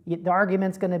attorney, the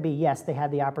argument's going to be, yes, they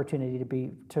had the opportunity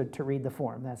to read the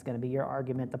form. That's going to be your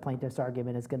argument. The plaintiff's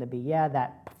argument is going to be, yeah,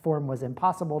 that form was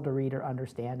impossible to read or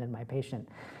understand, and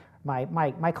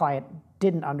my client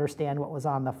didn't understand what was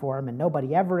on the form, and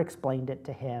nobody ever explained it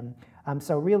to him.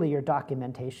 So really, your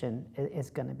documentation is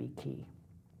going to be key.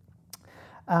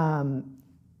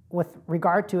 With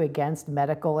regard to against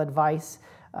medical advice,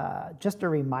 just a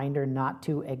reminder not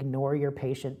to ignore your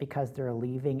patient because they're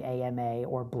leaving AMA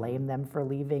or blame them for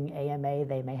leaving AMA.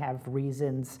 They may have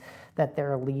reasons that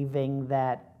they're leaving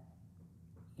that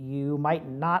you might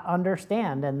not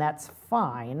understand, and that's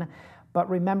fine. But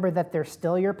remember that they're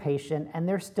still your patient, and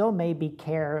there still may be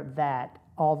care that,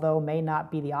 although may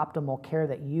not be the optimal care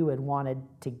that you had wanted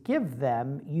to give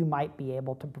them, you might be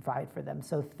able to provide for them.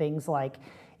 So things like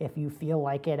if you feel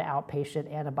like an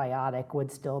outpatient antibiotic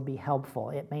would still be helpful.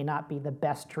 It may not be the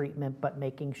best treatment, but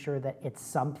making sure that it's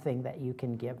something that you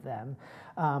can give them.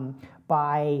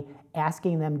 By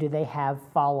asking them, do they have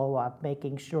follow-up,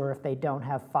 making sure if they don't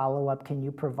have follow-up, can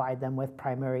you provide them with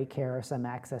primary care or some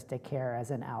access to care as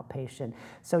an outpatient?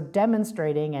 So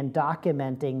demonstrating and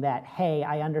documenting that, hey,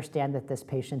 I understand that this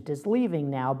patient is leaving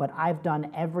now, but I've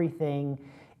done everything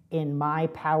in my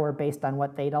power based on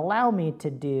what they'd allow me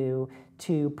to do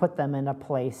to put them in a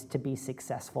place to be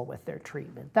successful with their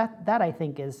treatment. That I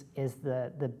think is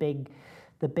the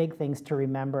big things to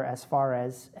remember as far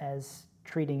as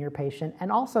treating your patient,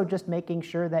 and also just making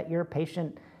sure that your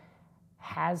patient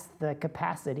has the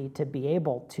capacity to be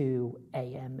able to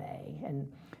AMA.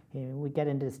 And we get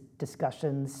into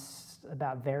discussions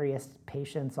about various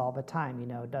patients all the time.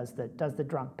 Does the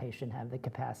drunk patient have the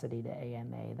capacity to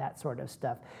AMA? That sort of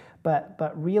stuff.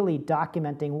 But really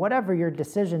documenting whatever your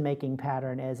decision-making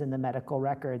pattern is in the medical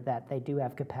record, that they do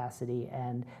have capacity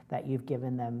and that you've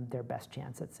given them their best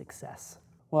chance at success.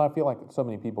 Well, I feel like so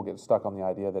many people get stuck on the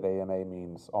idea that AMA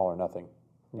means all or nothing.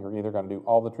 You're either going to do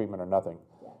all the treatment or nothing.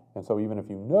 Yeah. And so even if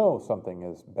you know something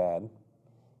is bad,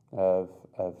 of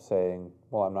saying,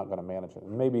 well, I'm not going to manage it.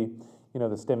 And maybe, the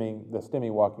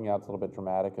STEMI walking out's a little bit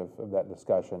dramatic of that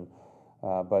discussion.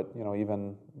 But,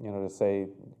 even, to say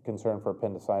concern for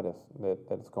appendicitis, that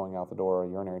it's going out the door, or a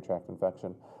urinary tract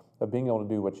infection, of being able to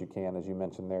do what you can, as you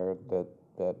mentioned there,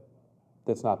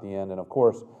 that's not the end. And of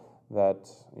course, that,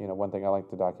 one thing I like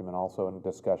to document also in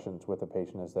discussions with the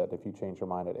patient is that if you change your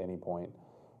mind at any point,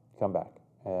 come back,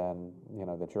 and,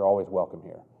 that you're always welcome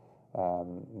here,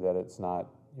 that it's not,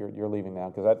 you're leaving now,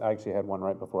 because I actually had one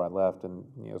right before I left, and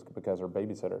it's because her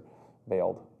babysitter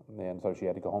bailed, and so she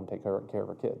had to go home and take care of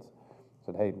her kids. I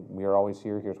said, hey, we are always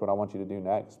here. Here's what I want you to do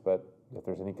next, but if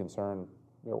there's any concern,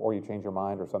 or you change your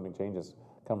mind or something changes,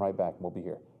 come right back, and we'll be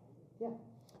here. Yeah.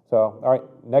 So, all right,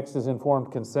 next is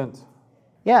informed consent.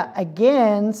 Yeah,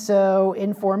 again, so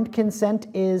informed consent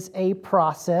is a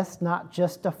process, not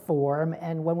just a form.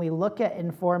 And when we look at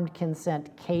informed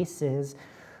consent cases,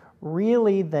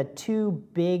 really the two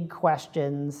big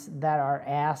questions that are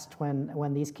asked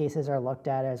when these cases are looked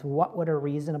at is, what would a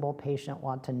reasonable patient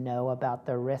want to know about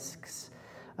the risks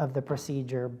of the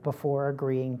procedure before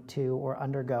agreeing to or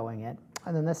undergoing it?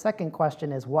 And then the second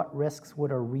question is, what risks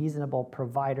would a reasonable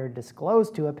provider disclose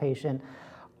to a patient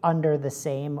under the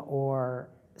same or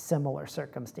similar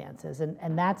circumstances?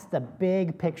 And that's the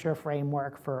big picture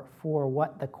framework for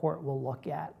what the court will look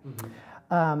at.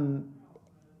 Mm-hmm.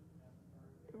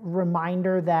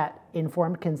 Reminder that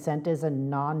informed consent is a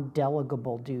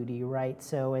non-delegable duty, right?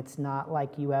 So it's not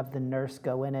like you have the nurse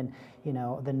go in and,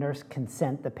 the nurse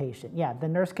consent the patient. Yeah, the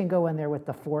nurse can go in there with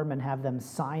the form and have them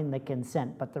sign the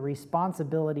consent, but the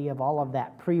responsibility of all of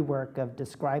that pre-work of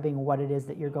describing what it is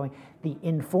that you're going, the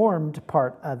informed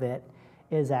part of it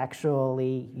is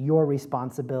actually your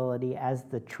responsibility as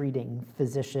the treating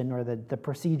physician, or the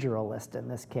proceduralist in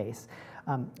this case.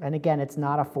 And again, it's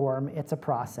not a form, it's a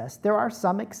process. There are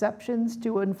some exceptions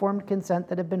to informed consent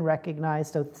that have been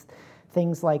recognized. So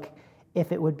things like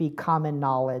if it would be common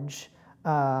knowledge,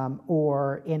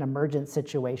 or in emergent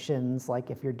situations, like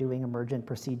if you're doing emergent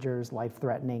procedures,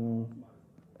 life-threatening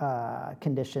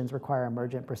conditions require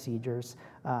emergent procedures,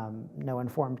 no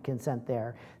informed consent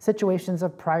there. Situations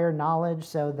of prior knowledge,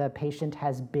 so the patient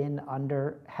has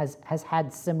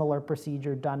had similar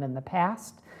procedure done in the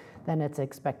past, then it's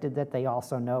expected that they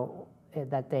also know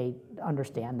that they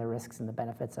understand the risks and the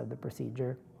benefits of the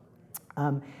procedure.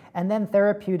 And then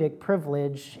therapeutic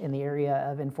privilege in the area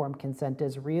of informed consent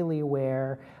is really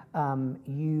where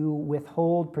you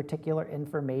withhold particular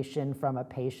information from a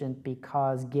patient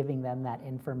because giving them that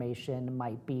information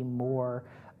might be more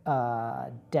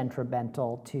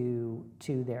detrimental to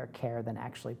their care than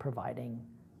actually providing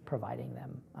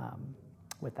them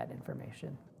with that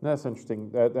information. That's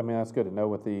interesting. That's good to know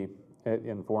with the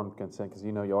informed consent, because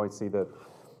you always see that,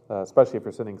 especially if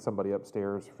you're sending somebody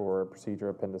upstairs for a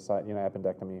procedure,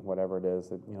 appendectomy, whatever it is,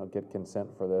 that get consent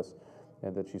for this,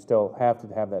 and that you still have to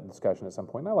have that discussion at some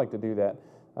point. And I like to do that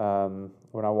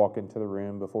when I walk into the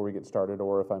room before we get started,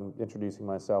 or if I'm introducing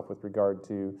myself with regard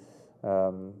to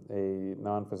a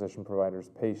non-physician provider's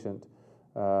patient,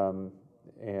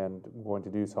 and going to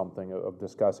do something of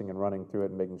discussing and running through it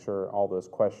and making sure all those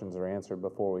questions are answered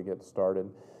before we get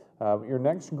started. Your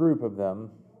next group of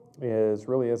them is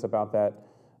about that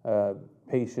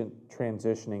patient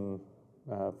transitioning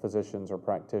physicians or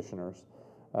practitioners.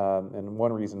 And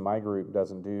one reason my group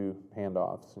doesn't do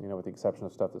handoffs, with the exception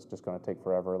of stuff that's just going to take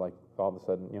forever, like all of a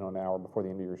sudden, an hour before the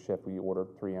end of your shift, we order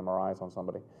 3 MRIs on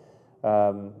somebody.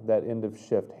 That end of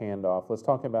shift handoff. Let's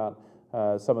talk about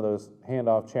some of those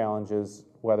handoff challenges,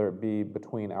 whether it be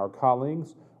between our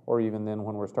colleagues or even then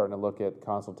when we're starting to look at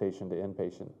consultation to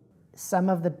inpatient. Some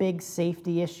of the big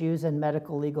safety issues and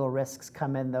medical legal risks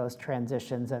come in those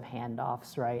transitions of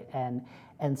handoffs, right?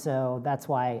 And so that's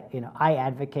why I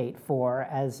advocate for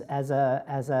as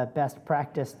a best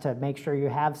practice to make sure you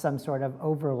have some sort of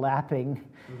overlapping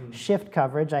shift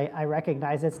coverage. I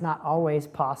recognize it's not always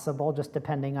possible, just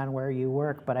depending on where you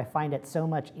work, but I find it so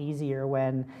much easier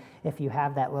when, if you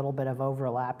have that little bit of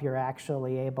overlap, you're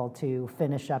actually able to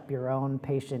finish up your own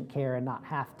patient care and not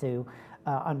have to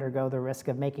undergo the risk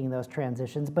of making those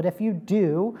transitions. But if you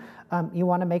do, you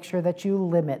want to make sure that you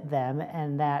limit them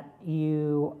and that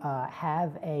you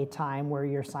have a time where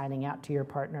you're signing out to your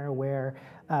partner where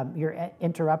your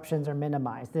interruptions are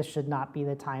minimized. This should not be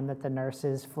the time that the nurse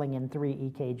is flinging 3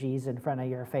 EKGs in front of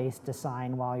your face to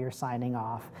sign while you're signing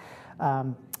off.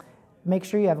 Make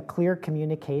sure you have clear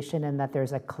communication and that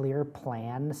there's a clear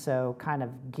plan. So kind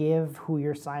of give who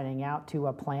you're signing out to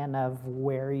a plan of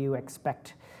where you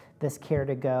expect this care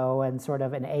to go, and sort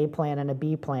of an A plan and a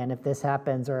B plan if this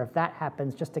happens or if that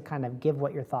happens, just to kind of give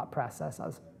what your thought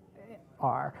processes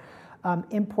are.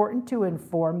 Important to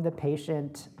inform the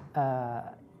patient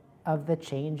of the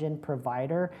change in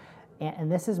provider.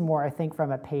 And this is more, I think,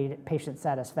 from a patient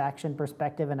satisfaction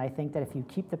perspective, and I think that if you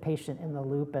keep the patient in the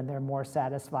loop and they're more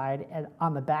satisfied, and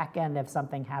on the back end, if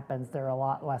something happens, they're a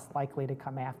lot less likely to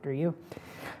come after you.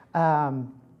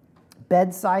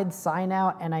 Bedside sign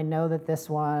out, and I know that this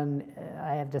one,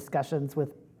 I have discussions with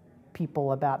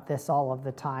people about this all of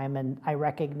the time, and I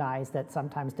recognize that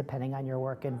sometimes, depending on your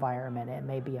work environment, it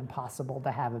may be impossible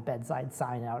to have a bedside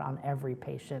sign out on every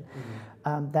patient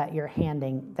that you're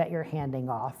handing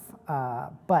off.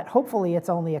 But hopefully it's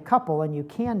only a couple, and you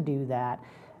can do that.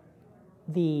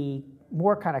 The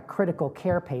more kind of critical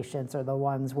care patients are the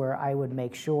ones where I would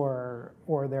make sure,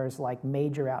 or there's like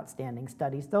major outstanding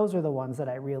studies, those are the ones that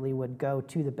I really would go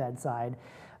to the bedside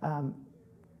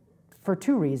for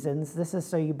 2 reasons. This is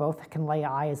so you both can lay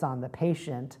eyes on the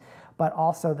patient, but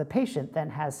also the patient then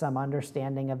has some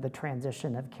understanding of the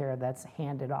transition of care that's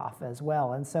handed off as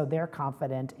well. And so they're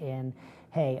confident in,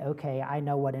 hey, okay, I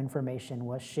know what information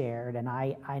was shared, and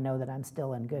I know that I'm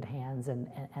still in good hands, and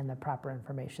the proper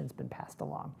information's been passed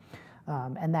along.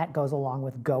 And that goes along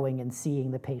with going and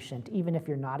seeing the patient, even if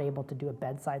you're not able to do a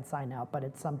bedside sign out, but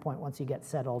at some point once you get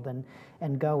settled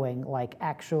and going, like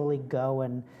actually go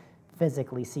and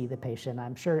physically see the patient.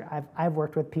 I'm sure I've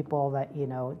worked with people that,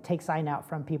 take sign out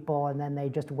from people and then they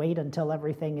just wait until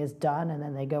everything is done and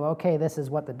then they go, okay, this is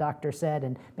what the doctor said,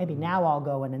 and maybe now I'll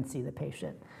go in and see the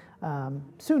patient.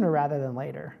 Sooner rather than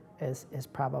later is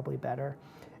probably better.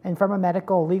 And from a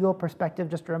medical legal perspective,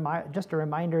 just a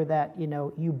reminder that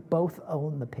you both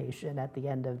own the patient at the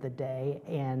end of the day,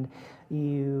 and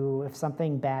if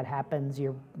something bad happens,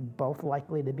 you're both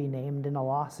likely to be named in a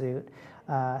lawsuit.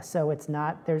 So it's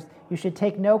not you should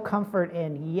take no comfort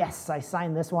in, yes, I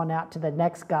signed this one out to the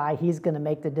next guy, he's going to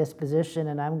make the disposition,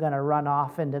 and I'm going to run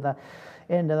off into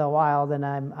the wild, and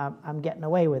I'm getting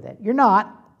away with it. You're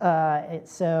not.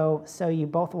 So you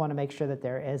both want to make sure that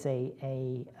there is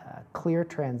a clear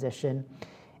transition,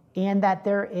 and that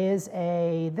there is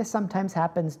this sometimes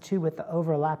happens too with the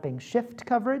overlapping shift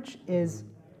coverage, is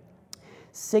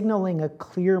signaling a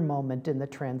clear moment in the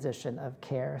transition of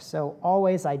care. So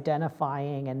always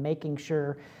identifying and making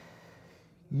sure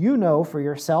you know for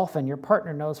yourself and your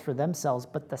partner knows for themselves,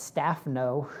 but the staff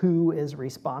know who is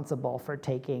responsible for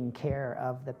taking care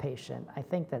of the patient. I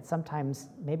think that sometimes,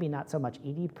 maybe not so much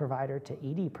ED provider to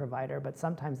ED provider, but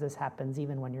sometimes this happens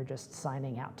even when you're just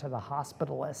signing out to the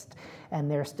hospitalist and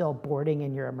they're still boarding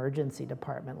in your emergency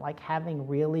department, like having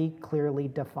really clearly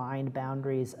defined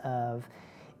boundaries of,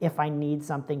 if I need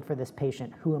something for this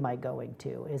patient, who am I going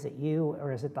to? Is it you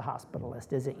or is it the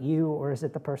hospitalist? Is it you or is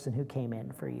it the person who came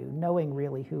in for you? Knowing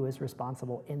really who is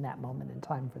responsible in that moment in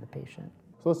time for the patient.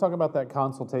 So let's talk about that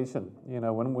consultation.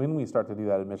 When we start to do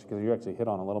that in Michigan, you actually hit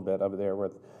on a little bit over there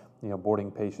with,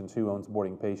 boarding patients, who owns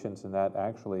boarding patients, and that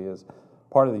actually is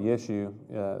part of the issue.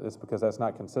 Is because that's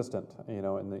not consistent,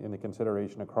 in the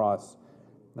consideration across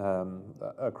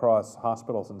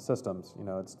hospitals and systems.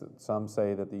 Some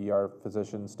say that the ER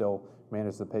physician still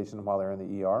manages the patient while they're in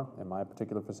the ER. In my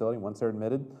particular facility, once they're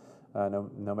admitted,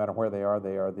 no matter where they are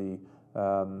the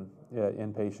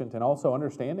inpatient, and also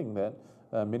understanding that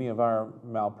many of our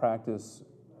malpractice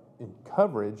in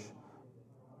coverage,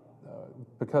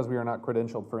 because we are not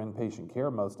credentialed for inpatient care,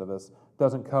 most of us,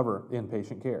 doesn't cover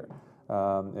inpatient care.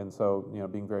 And so,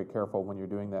 being very careful when you're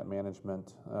doing that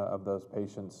management of those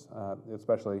patients,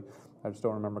 especially, I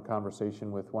still remember a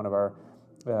conversation with one of our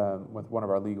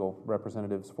legal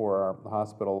representatives for our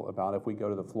hospital about if we go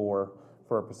to the floor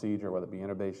for a procedure, whether it be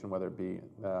intubation, whether it be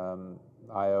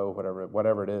IO,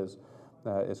 whatever it is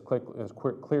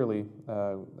clearly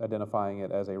identifying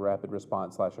it as a rapid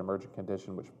response / emergent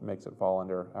condition, which makes it fall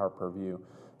under our purview.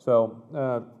 So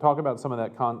talk about some of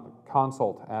that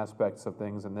consult aspects of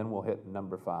things, and then we'll hit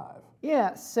number 5.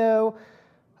 Yeah, so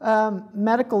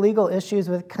medical legal issues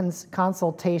with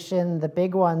consultation, the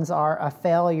big ones are a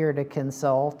failure to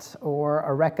consult or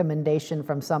a recommendation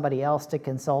from somebody else to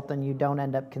consult and you don't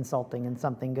end up consulting and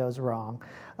something goes wrong.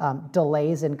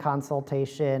 Delays in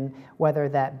consultation, whether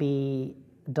that be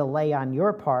delay on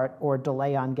your part or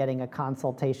delay on getting a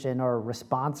consultation or a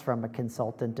response from a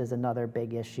consultant, is another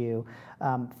big issue.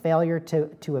 Failure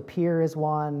to appear is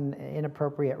one,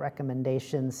 inappropriate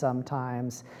recommendations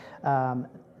sometimes.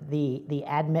 The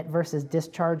admit versus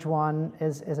discharge one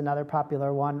is another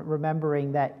popular one,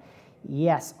 remembering that,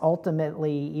 yes,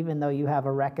 ultimately, even though you have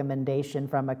a recommendation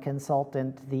from a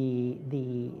consultant,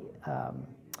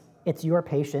 it's your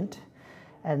patient,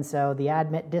 and so the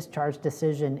admit-discharge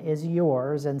decision is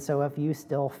yours, and so if you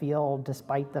still feel,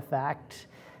 despite the fact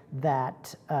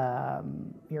that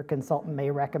your consultant may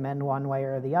recommend one way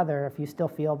or the other, if you still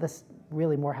feel this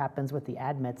really more happens with the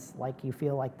admits, like you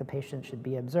feel like the patient should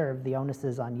be observed, the onus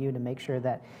is on you to make sure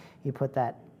that you put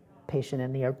that patient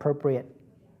in the appropriate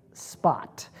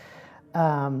spot.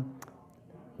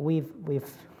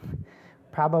 We've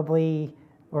probably,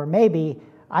 or maybe,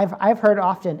 I've heard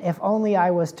often, if only I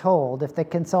was told, if the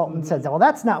consultant says, well,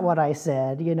 that's not what I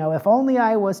said, if only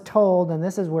I was told, and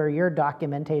this is where your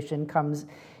documentation comes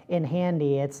in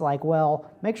handy. It's like,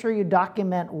 well, make sure you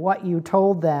document what you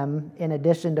told them in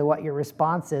addition to what your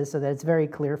response is, so that it's very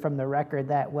clear from the record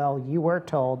that, well, you were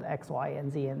told X, Y,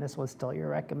 and Z, and this was still your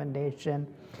recommendation.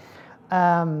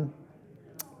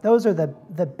 Those are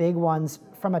the big ones.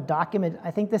 From a document,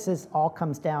 I think this all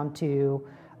comes down to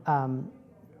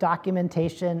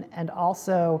documentation and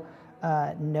also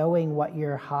knowing what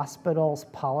your hospital's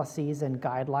policies and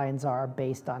guidelines are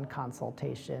based on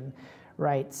consultation.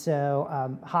 Right, so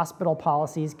hospital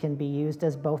policies can be used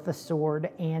as both a sword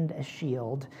and a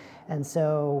shield. And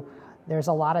so there's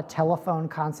a lot of telephone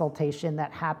consultation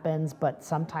that happens, but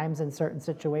sometimes in certain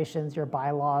situations, your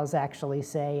bylaws actually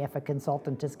say if a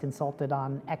consultant is consulted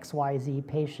on XYZ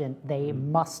patient, they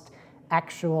must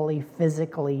actually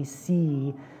physically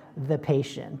see the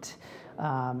patient.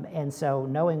 And so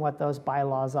knowing what those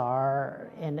bylaws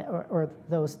are or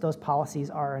those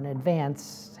policies are in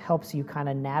advance helps you kind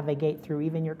of navigate through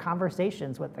even your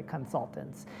conversations with the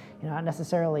consultants. Not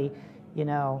necessarily,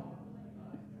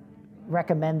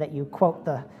 recommend that you quote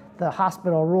the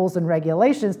hospital rules and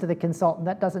regulations to the consultant.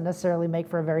 That doesn't necessarily make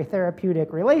for a very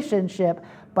therapeutic relationship.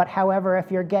 But however, if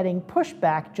you're getting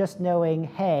pushback, just knowing,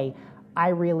 hey, I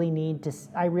really need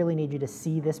you to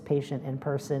see this patient in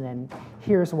person, and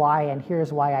here's why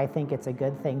I think it's a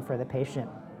good thing for the patient.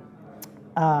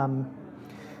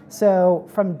 So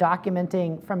from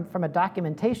a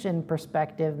documentation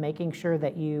perspective, making sure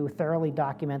that you thoroughly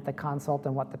document the consult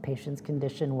and what the patient's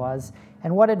condition was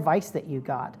and what advice that you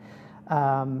got.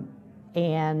 And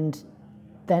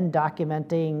then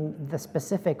documenting the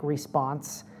specific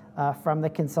response from the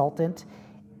consultant.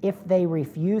 If they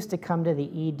refuse to come to the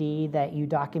ED, that you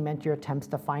document your attempts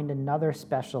to find another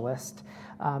specialist.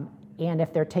 And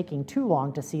if they're taking too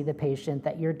long to see the patient,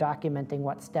 that you're documenting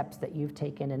what steps that you've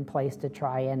taken in place to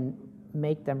try and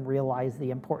make them realize the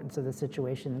importance of the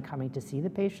situation and coming to see the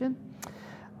patient.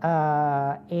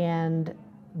 And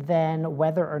then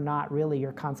whether or not really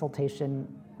your consultation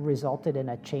resulted in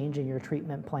a change in your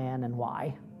treatment plan and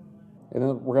why. And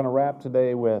then we're going to wrap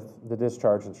today with the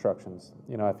discharge instructions.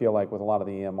 I feel like with a lot of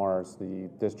the EMRs, the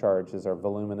discharges are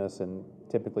voluminous and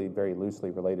typically very loosely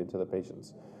related to the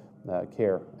patient's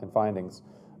care and findings.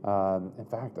 In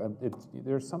fact,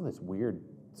 there's some of this weird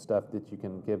stuff that you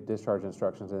can give discharge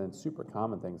instructions and then super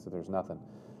common things that there's nothing.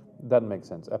 Doesn't make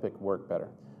sense. Epic work better.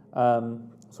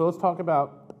 So let's talk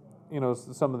about,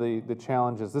 some of the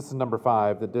challenges. This is number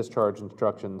 5, the discharge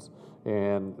instructions,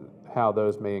 and how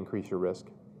those may increase your risk.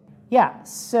 Yeah,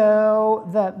 so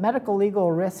the medical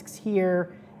legal risks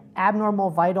here, abnormal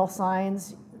vital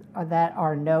signs that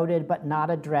are noted but not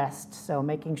addressed, so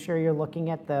making sure you're looking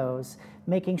at those,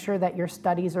 making sure that your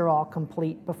studies are all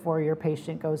complete before your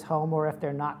patient goes home, or if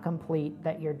they're not complete,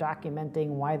 that you're documenting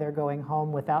why they're going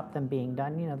home without them being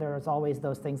done. There's always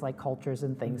those things like cultures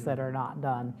and things that are not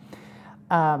done.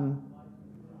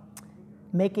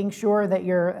 Making sure that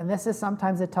and this is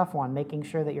sometimes a tough one, making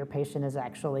sure that your patient is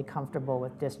actually comfortable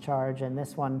with discharge. And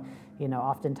this one,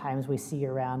 oftentimes we see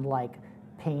around like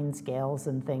pain scales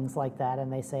and things like that,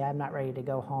 and they say, I'm not ready to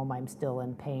go home, I'm still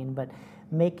in pain. But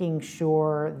making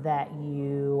sure that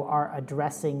you are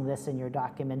addressing this in your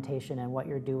documentation and what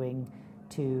you're doing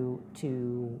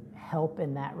to help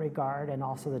in that regard, and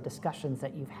also the discussions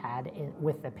that you've had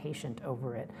with the patient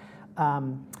over it.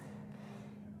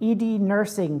 ED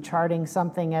nursing, charting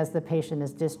something as the patient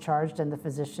is discharged and the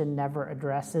physician never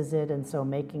addresses it, and so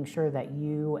making sure that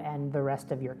you and the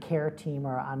rest of your care team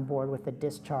are on board with the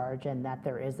discharge, and that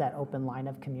there is that open line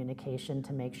of communication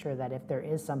to make sure that if there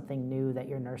is something new, that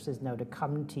your nurses know to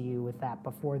come to you with that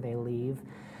before they leave.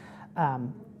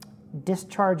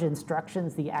 Discharge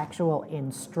instructions, the actual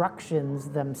instructions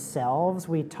themselves.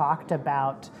 We talked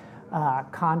about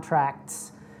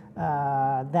contracts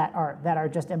that are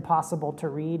just impossible to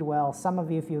read. Well, some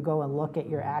of you, if you go and look at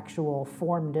your actual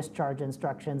form discharge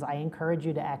instructions, I encourage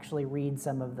you to actually read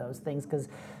some of those things, because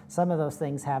some of those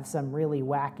things have some really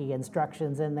wacky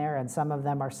instructions in there, and some of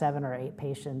them are 7 or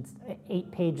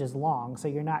 8 pages long. So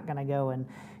you're not going to go and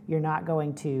you're not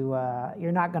going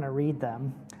to read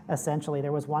them. Essentially,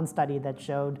 there was one study that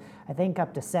showed, I think,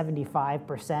 up to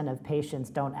 75% of patients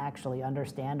don't actually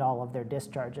understand all of their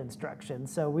discharge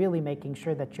instructions. So really making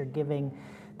sure that you're giving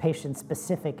patients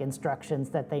specific instructions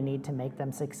that they need to make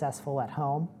them successful at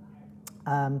home.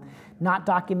 Not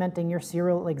documenting your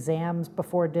serial exams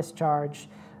before discharge.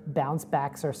 Bounce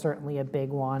backs are certainly a big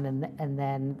one, and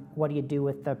then what do you do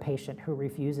with the patient who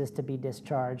refuses to be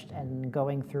discharged, and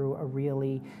going through a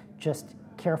really just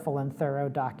careful and thorough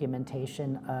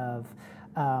documentation of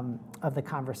the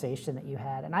conversation that you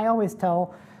had. And I always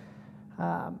tell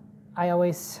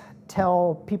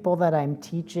people that I'm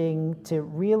teaching to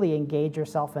really engage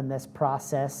yourself in this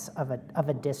process of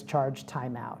a discharge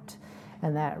timeout.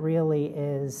 And that really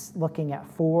is looking at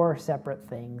 4 separate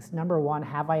things. Number 1,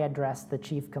 have I addressed the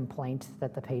chief complaint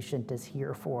that the patient is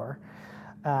here for?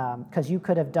 Because you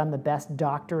could have done the best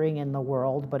doctoring in the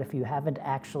world, but if you haven't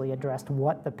actually addressed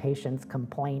what the patient's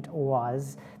complaint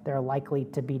was, they're likely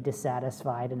to be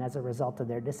dissatisfied, and as a result of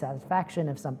their dissatisfaction,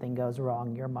 if something goes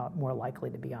wrong, you're more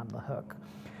likely to be on the hook.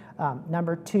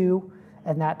 Number 2,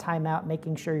 in that timeout,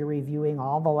 making sure you're reviewing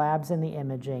all the labs and the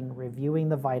imaging, reviewing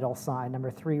the vital sign.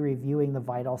 Number 3, reviewing the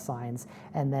vital signs.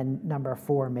 And then number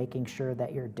 4, making sure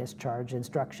that your discharge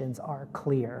instructions are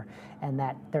clear and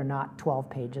that they're not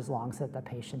 12 pages long, so that the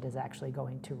patient is actually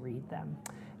going to read them.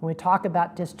 When we talk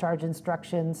about discharge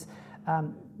instructions,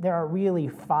 there are really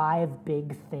 5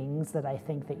 big things that I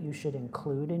think that you should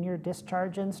include in your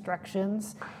discharge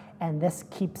instructions. And this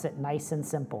keeps it nice and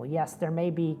simple. Yes, there may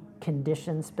be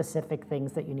condition-specific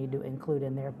things that you need to include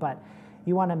in there, but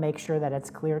you want to make sure that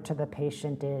it's clear to the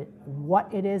patient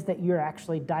what it is that you're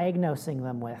actually diagnosing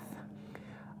them with.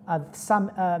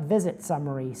 Some visit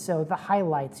summary, so the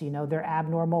highlights, their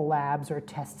abnormal labs or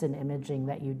tests and imaging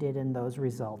that you did in those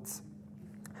results.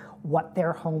 What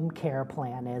their home care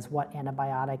plan is, what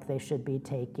antibiotic they should be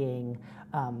taking,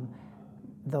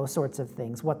 those sorts of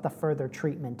things, what the further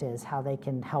treatment is, how they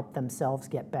can help themselves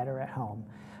get better at home.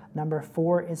 Number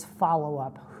 4 is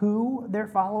follow-up, who they're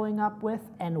following up with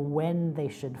and when they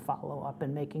should follow up,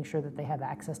 and making sure that they have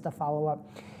access to follow-up.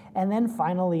 And then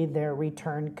finally, their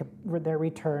return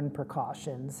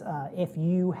precautions. If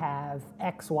you have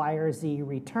X, Y, or Z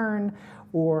return,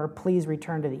 or please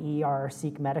return to the ER,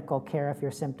 seek medical care if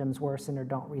your symptoms worsen or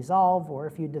don't resolve, or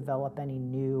if you develop any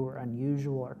new or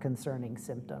unusual or concerning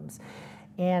symptoms.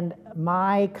 And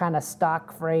my kind of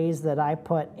stock phrase that I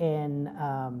put in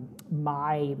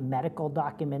my medical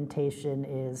documentation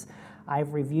is,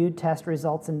 I've reviewed test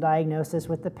results and diagnosis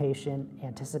with the patient,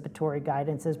 anticipatory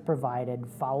guidance is provided,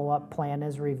 follow-up plan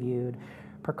is reviewed,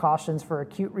 precautions for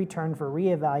acute return for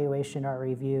reevaluation are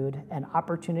reviewed, an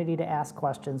opportunity to ask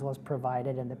questions was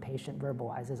provided, and the patient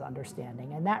verbalizes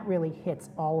understanding. And that really hits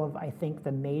all of, I think,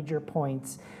 the major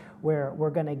points where we're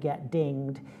going to get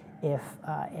dinged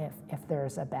if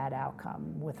there's a bad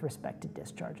outcome with respect to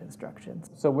discharge instructions.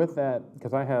 So with that,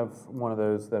 because I have one of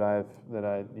those that I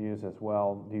use as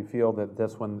well, do you feel that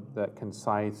this one, that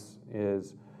concise,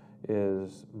 is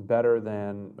is better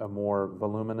than a more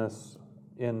voluminous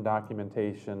in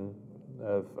documentation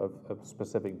of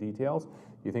specific details?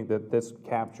 You think that this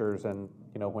captures, and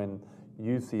when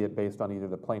you see it based on either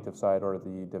the plaintiff side or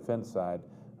the defense side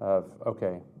of,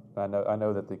 okay, I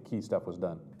know that the key stuff was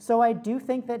done. So I do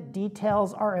think that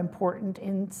details are important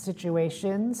in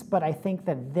situations, but I think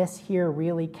that this here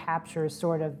really captures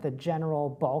sort of the general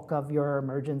bulk of your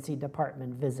emergency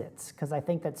department visits, because I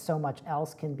think that so much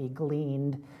else can be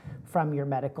gleaned from your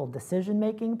medical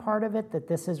decision-making part of it, that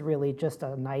this is really just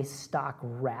a nice stock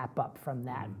wrap-up from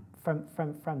that.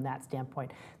 From that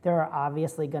standpoint. There are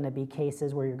obviously going to be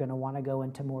cases where you're going to want to go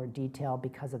into more detail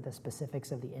because of the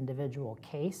specifics of the individual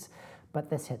case, but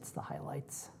this hits the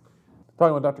highlights.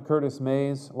 Talking with Dr. Kurtis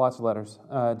Mayz, lots of letters,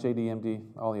 JDMD,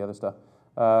 all the other stuff.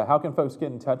 How can folks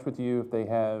get in touch with you if they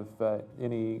have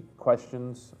any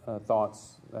questions,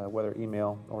 thoughts, whether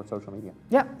email or social media?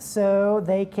 Yeah, so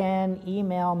they can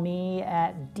email me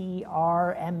at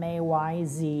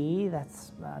drmayz,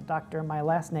 that's doctor, my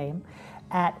last name,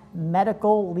 at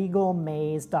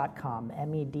medicallegalmayz.com,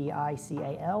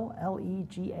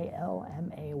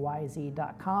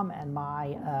 medicallegalmayz.com, and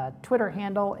my Twitter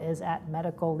handle is at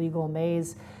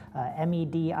medicallegalmayz,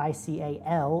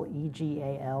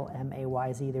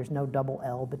 medicallegalmayz. There's no double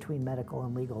L between medical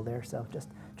and legal there, so just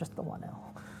the one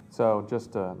L. So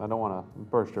just, I don't want to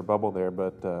burst your bubble there,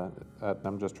 but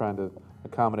I'm just trying to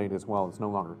accommodate as well. It's no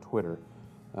longer Twitter.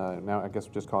 Now I guess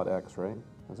we just call it X, right?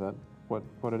 Is that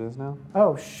what it is now?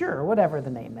 Oh, sure, whatever the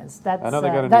name is. That's, I know they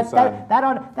got a new sign. That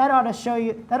ought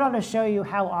to show you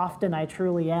how often I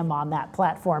truly am on that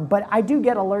platform. But I do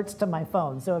get alerts to my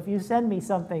phone, so if you send me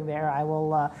something there,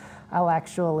 I'll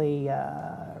actually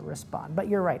respond. But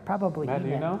you're right, probably Matt,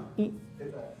 email. do you know?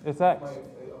 It's X.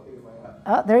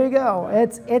 There you go.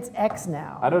 It's X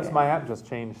now. I noticed my app just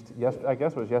changed. I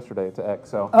guess it was yesterday to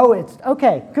X. So. Oh, it's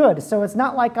okay. Good. So it's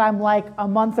not like I'm like a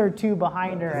month or two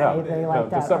behind or anything like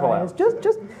that. Just several hours.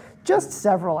 It's just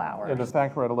several hours. And the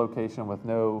fact we're at a location with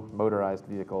no motorized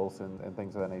vehicles and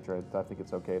things of that nature, I think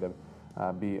it's okay to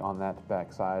be on that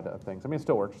backside of things. I mean, it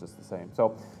still works just the same.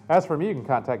 So as for me, you can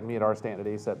contact me at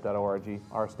rstanton@acep.org,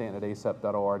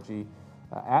 rstanton@acep.org,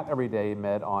 at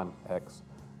EverydayMed on X.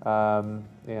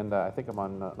 And I think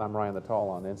I'm Ryan the Tall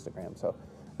on Instagram. So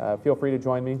feel free to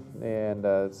join me and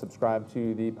subscribe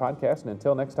to the podcast. And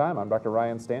until next time, I'm Dr.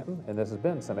 Ryan Stanton, and this has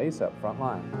been some ACEP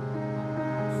Frontline.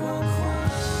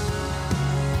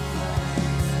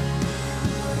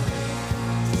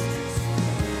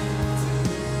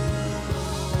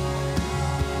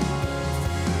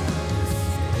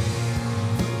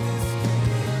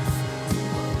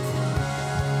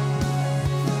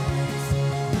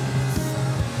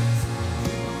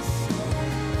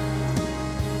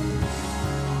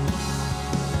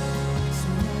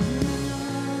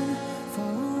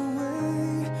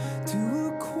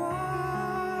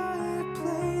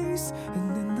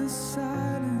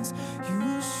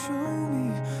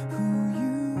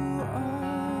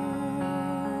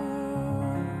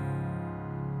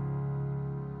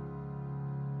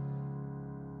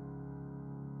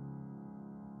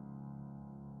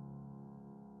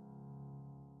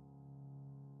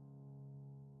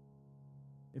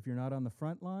 If you're not on the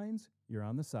front lines, you're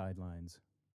on the sidelines.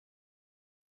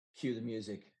 Cue the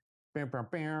music. Bow, bow,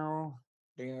 bow.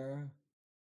 There.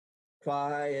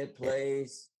 Quiet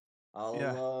place. All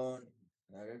alone.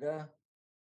 Da, da, da.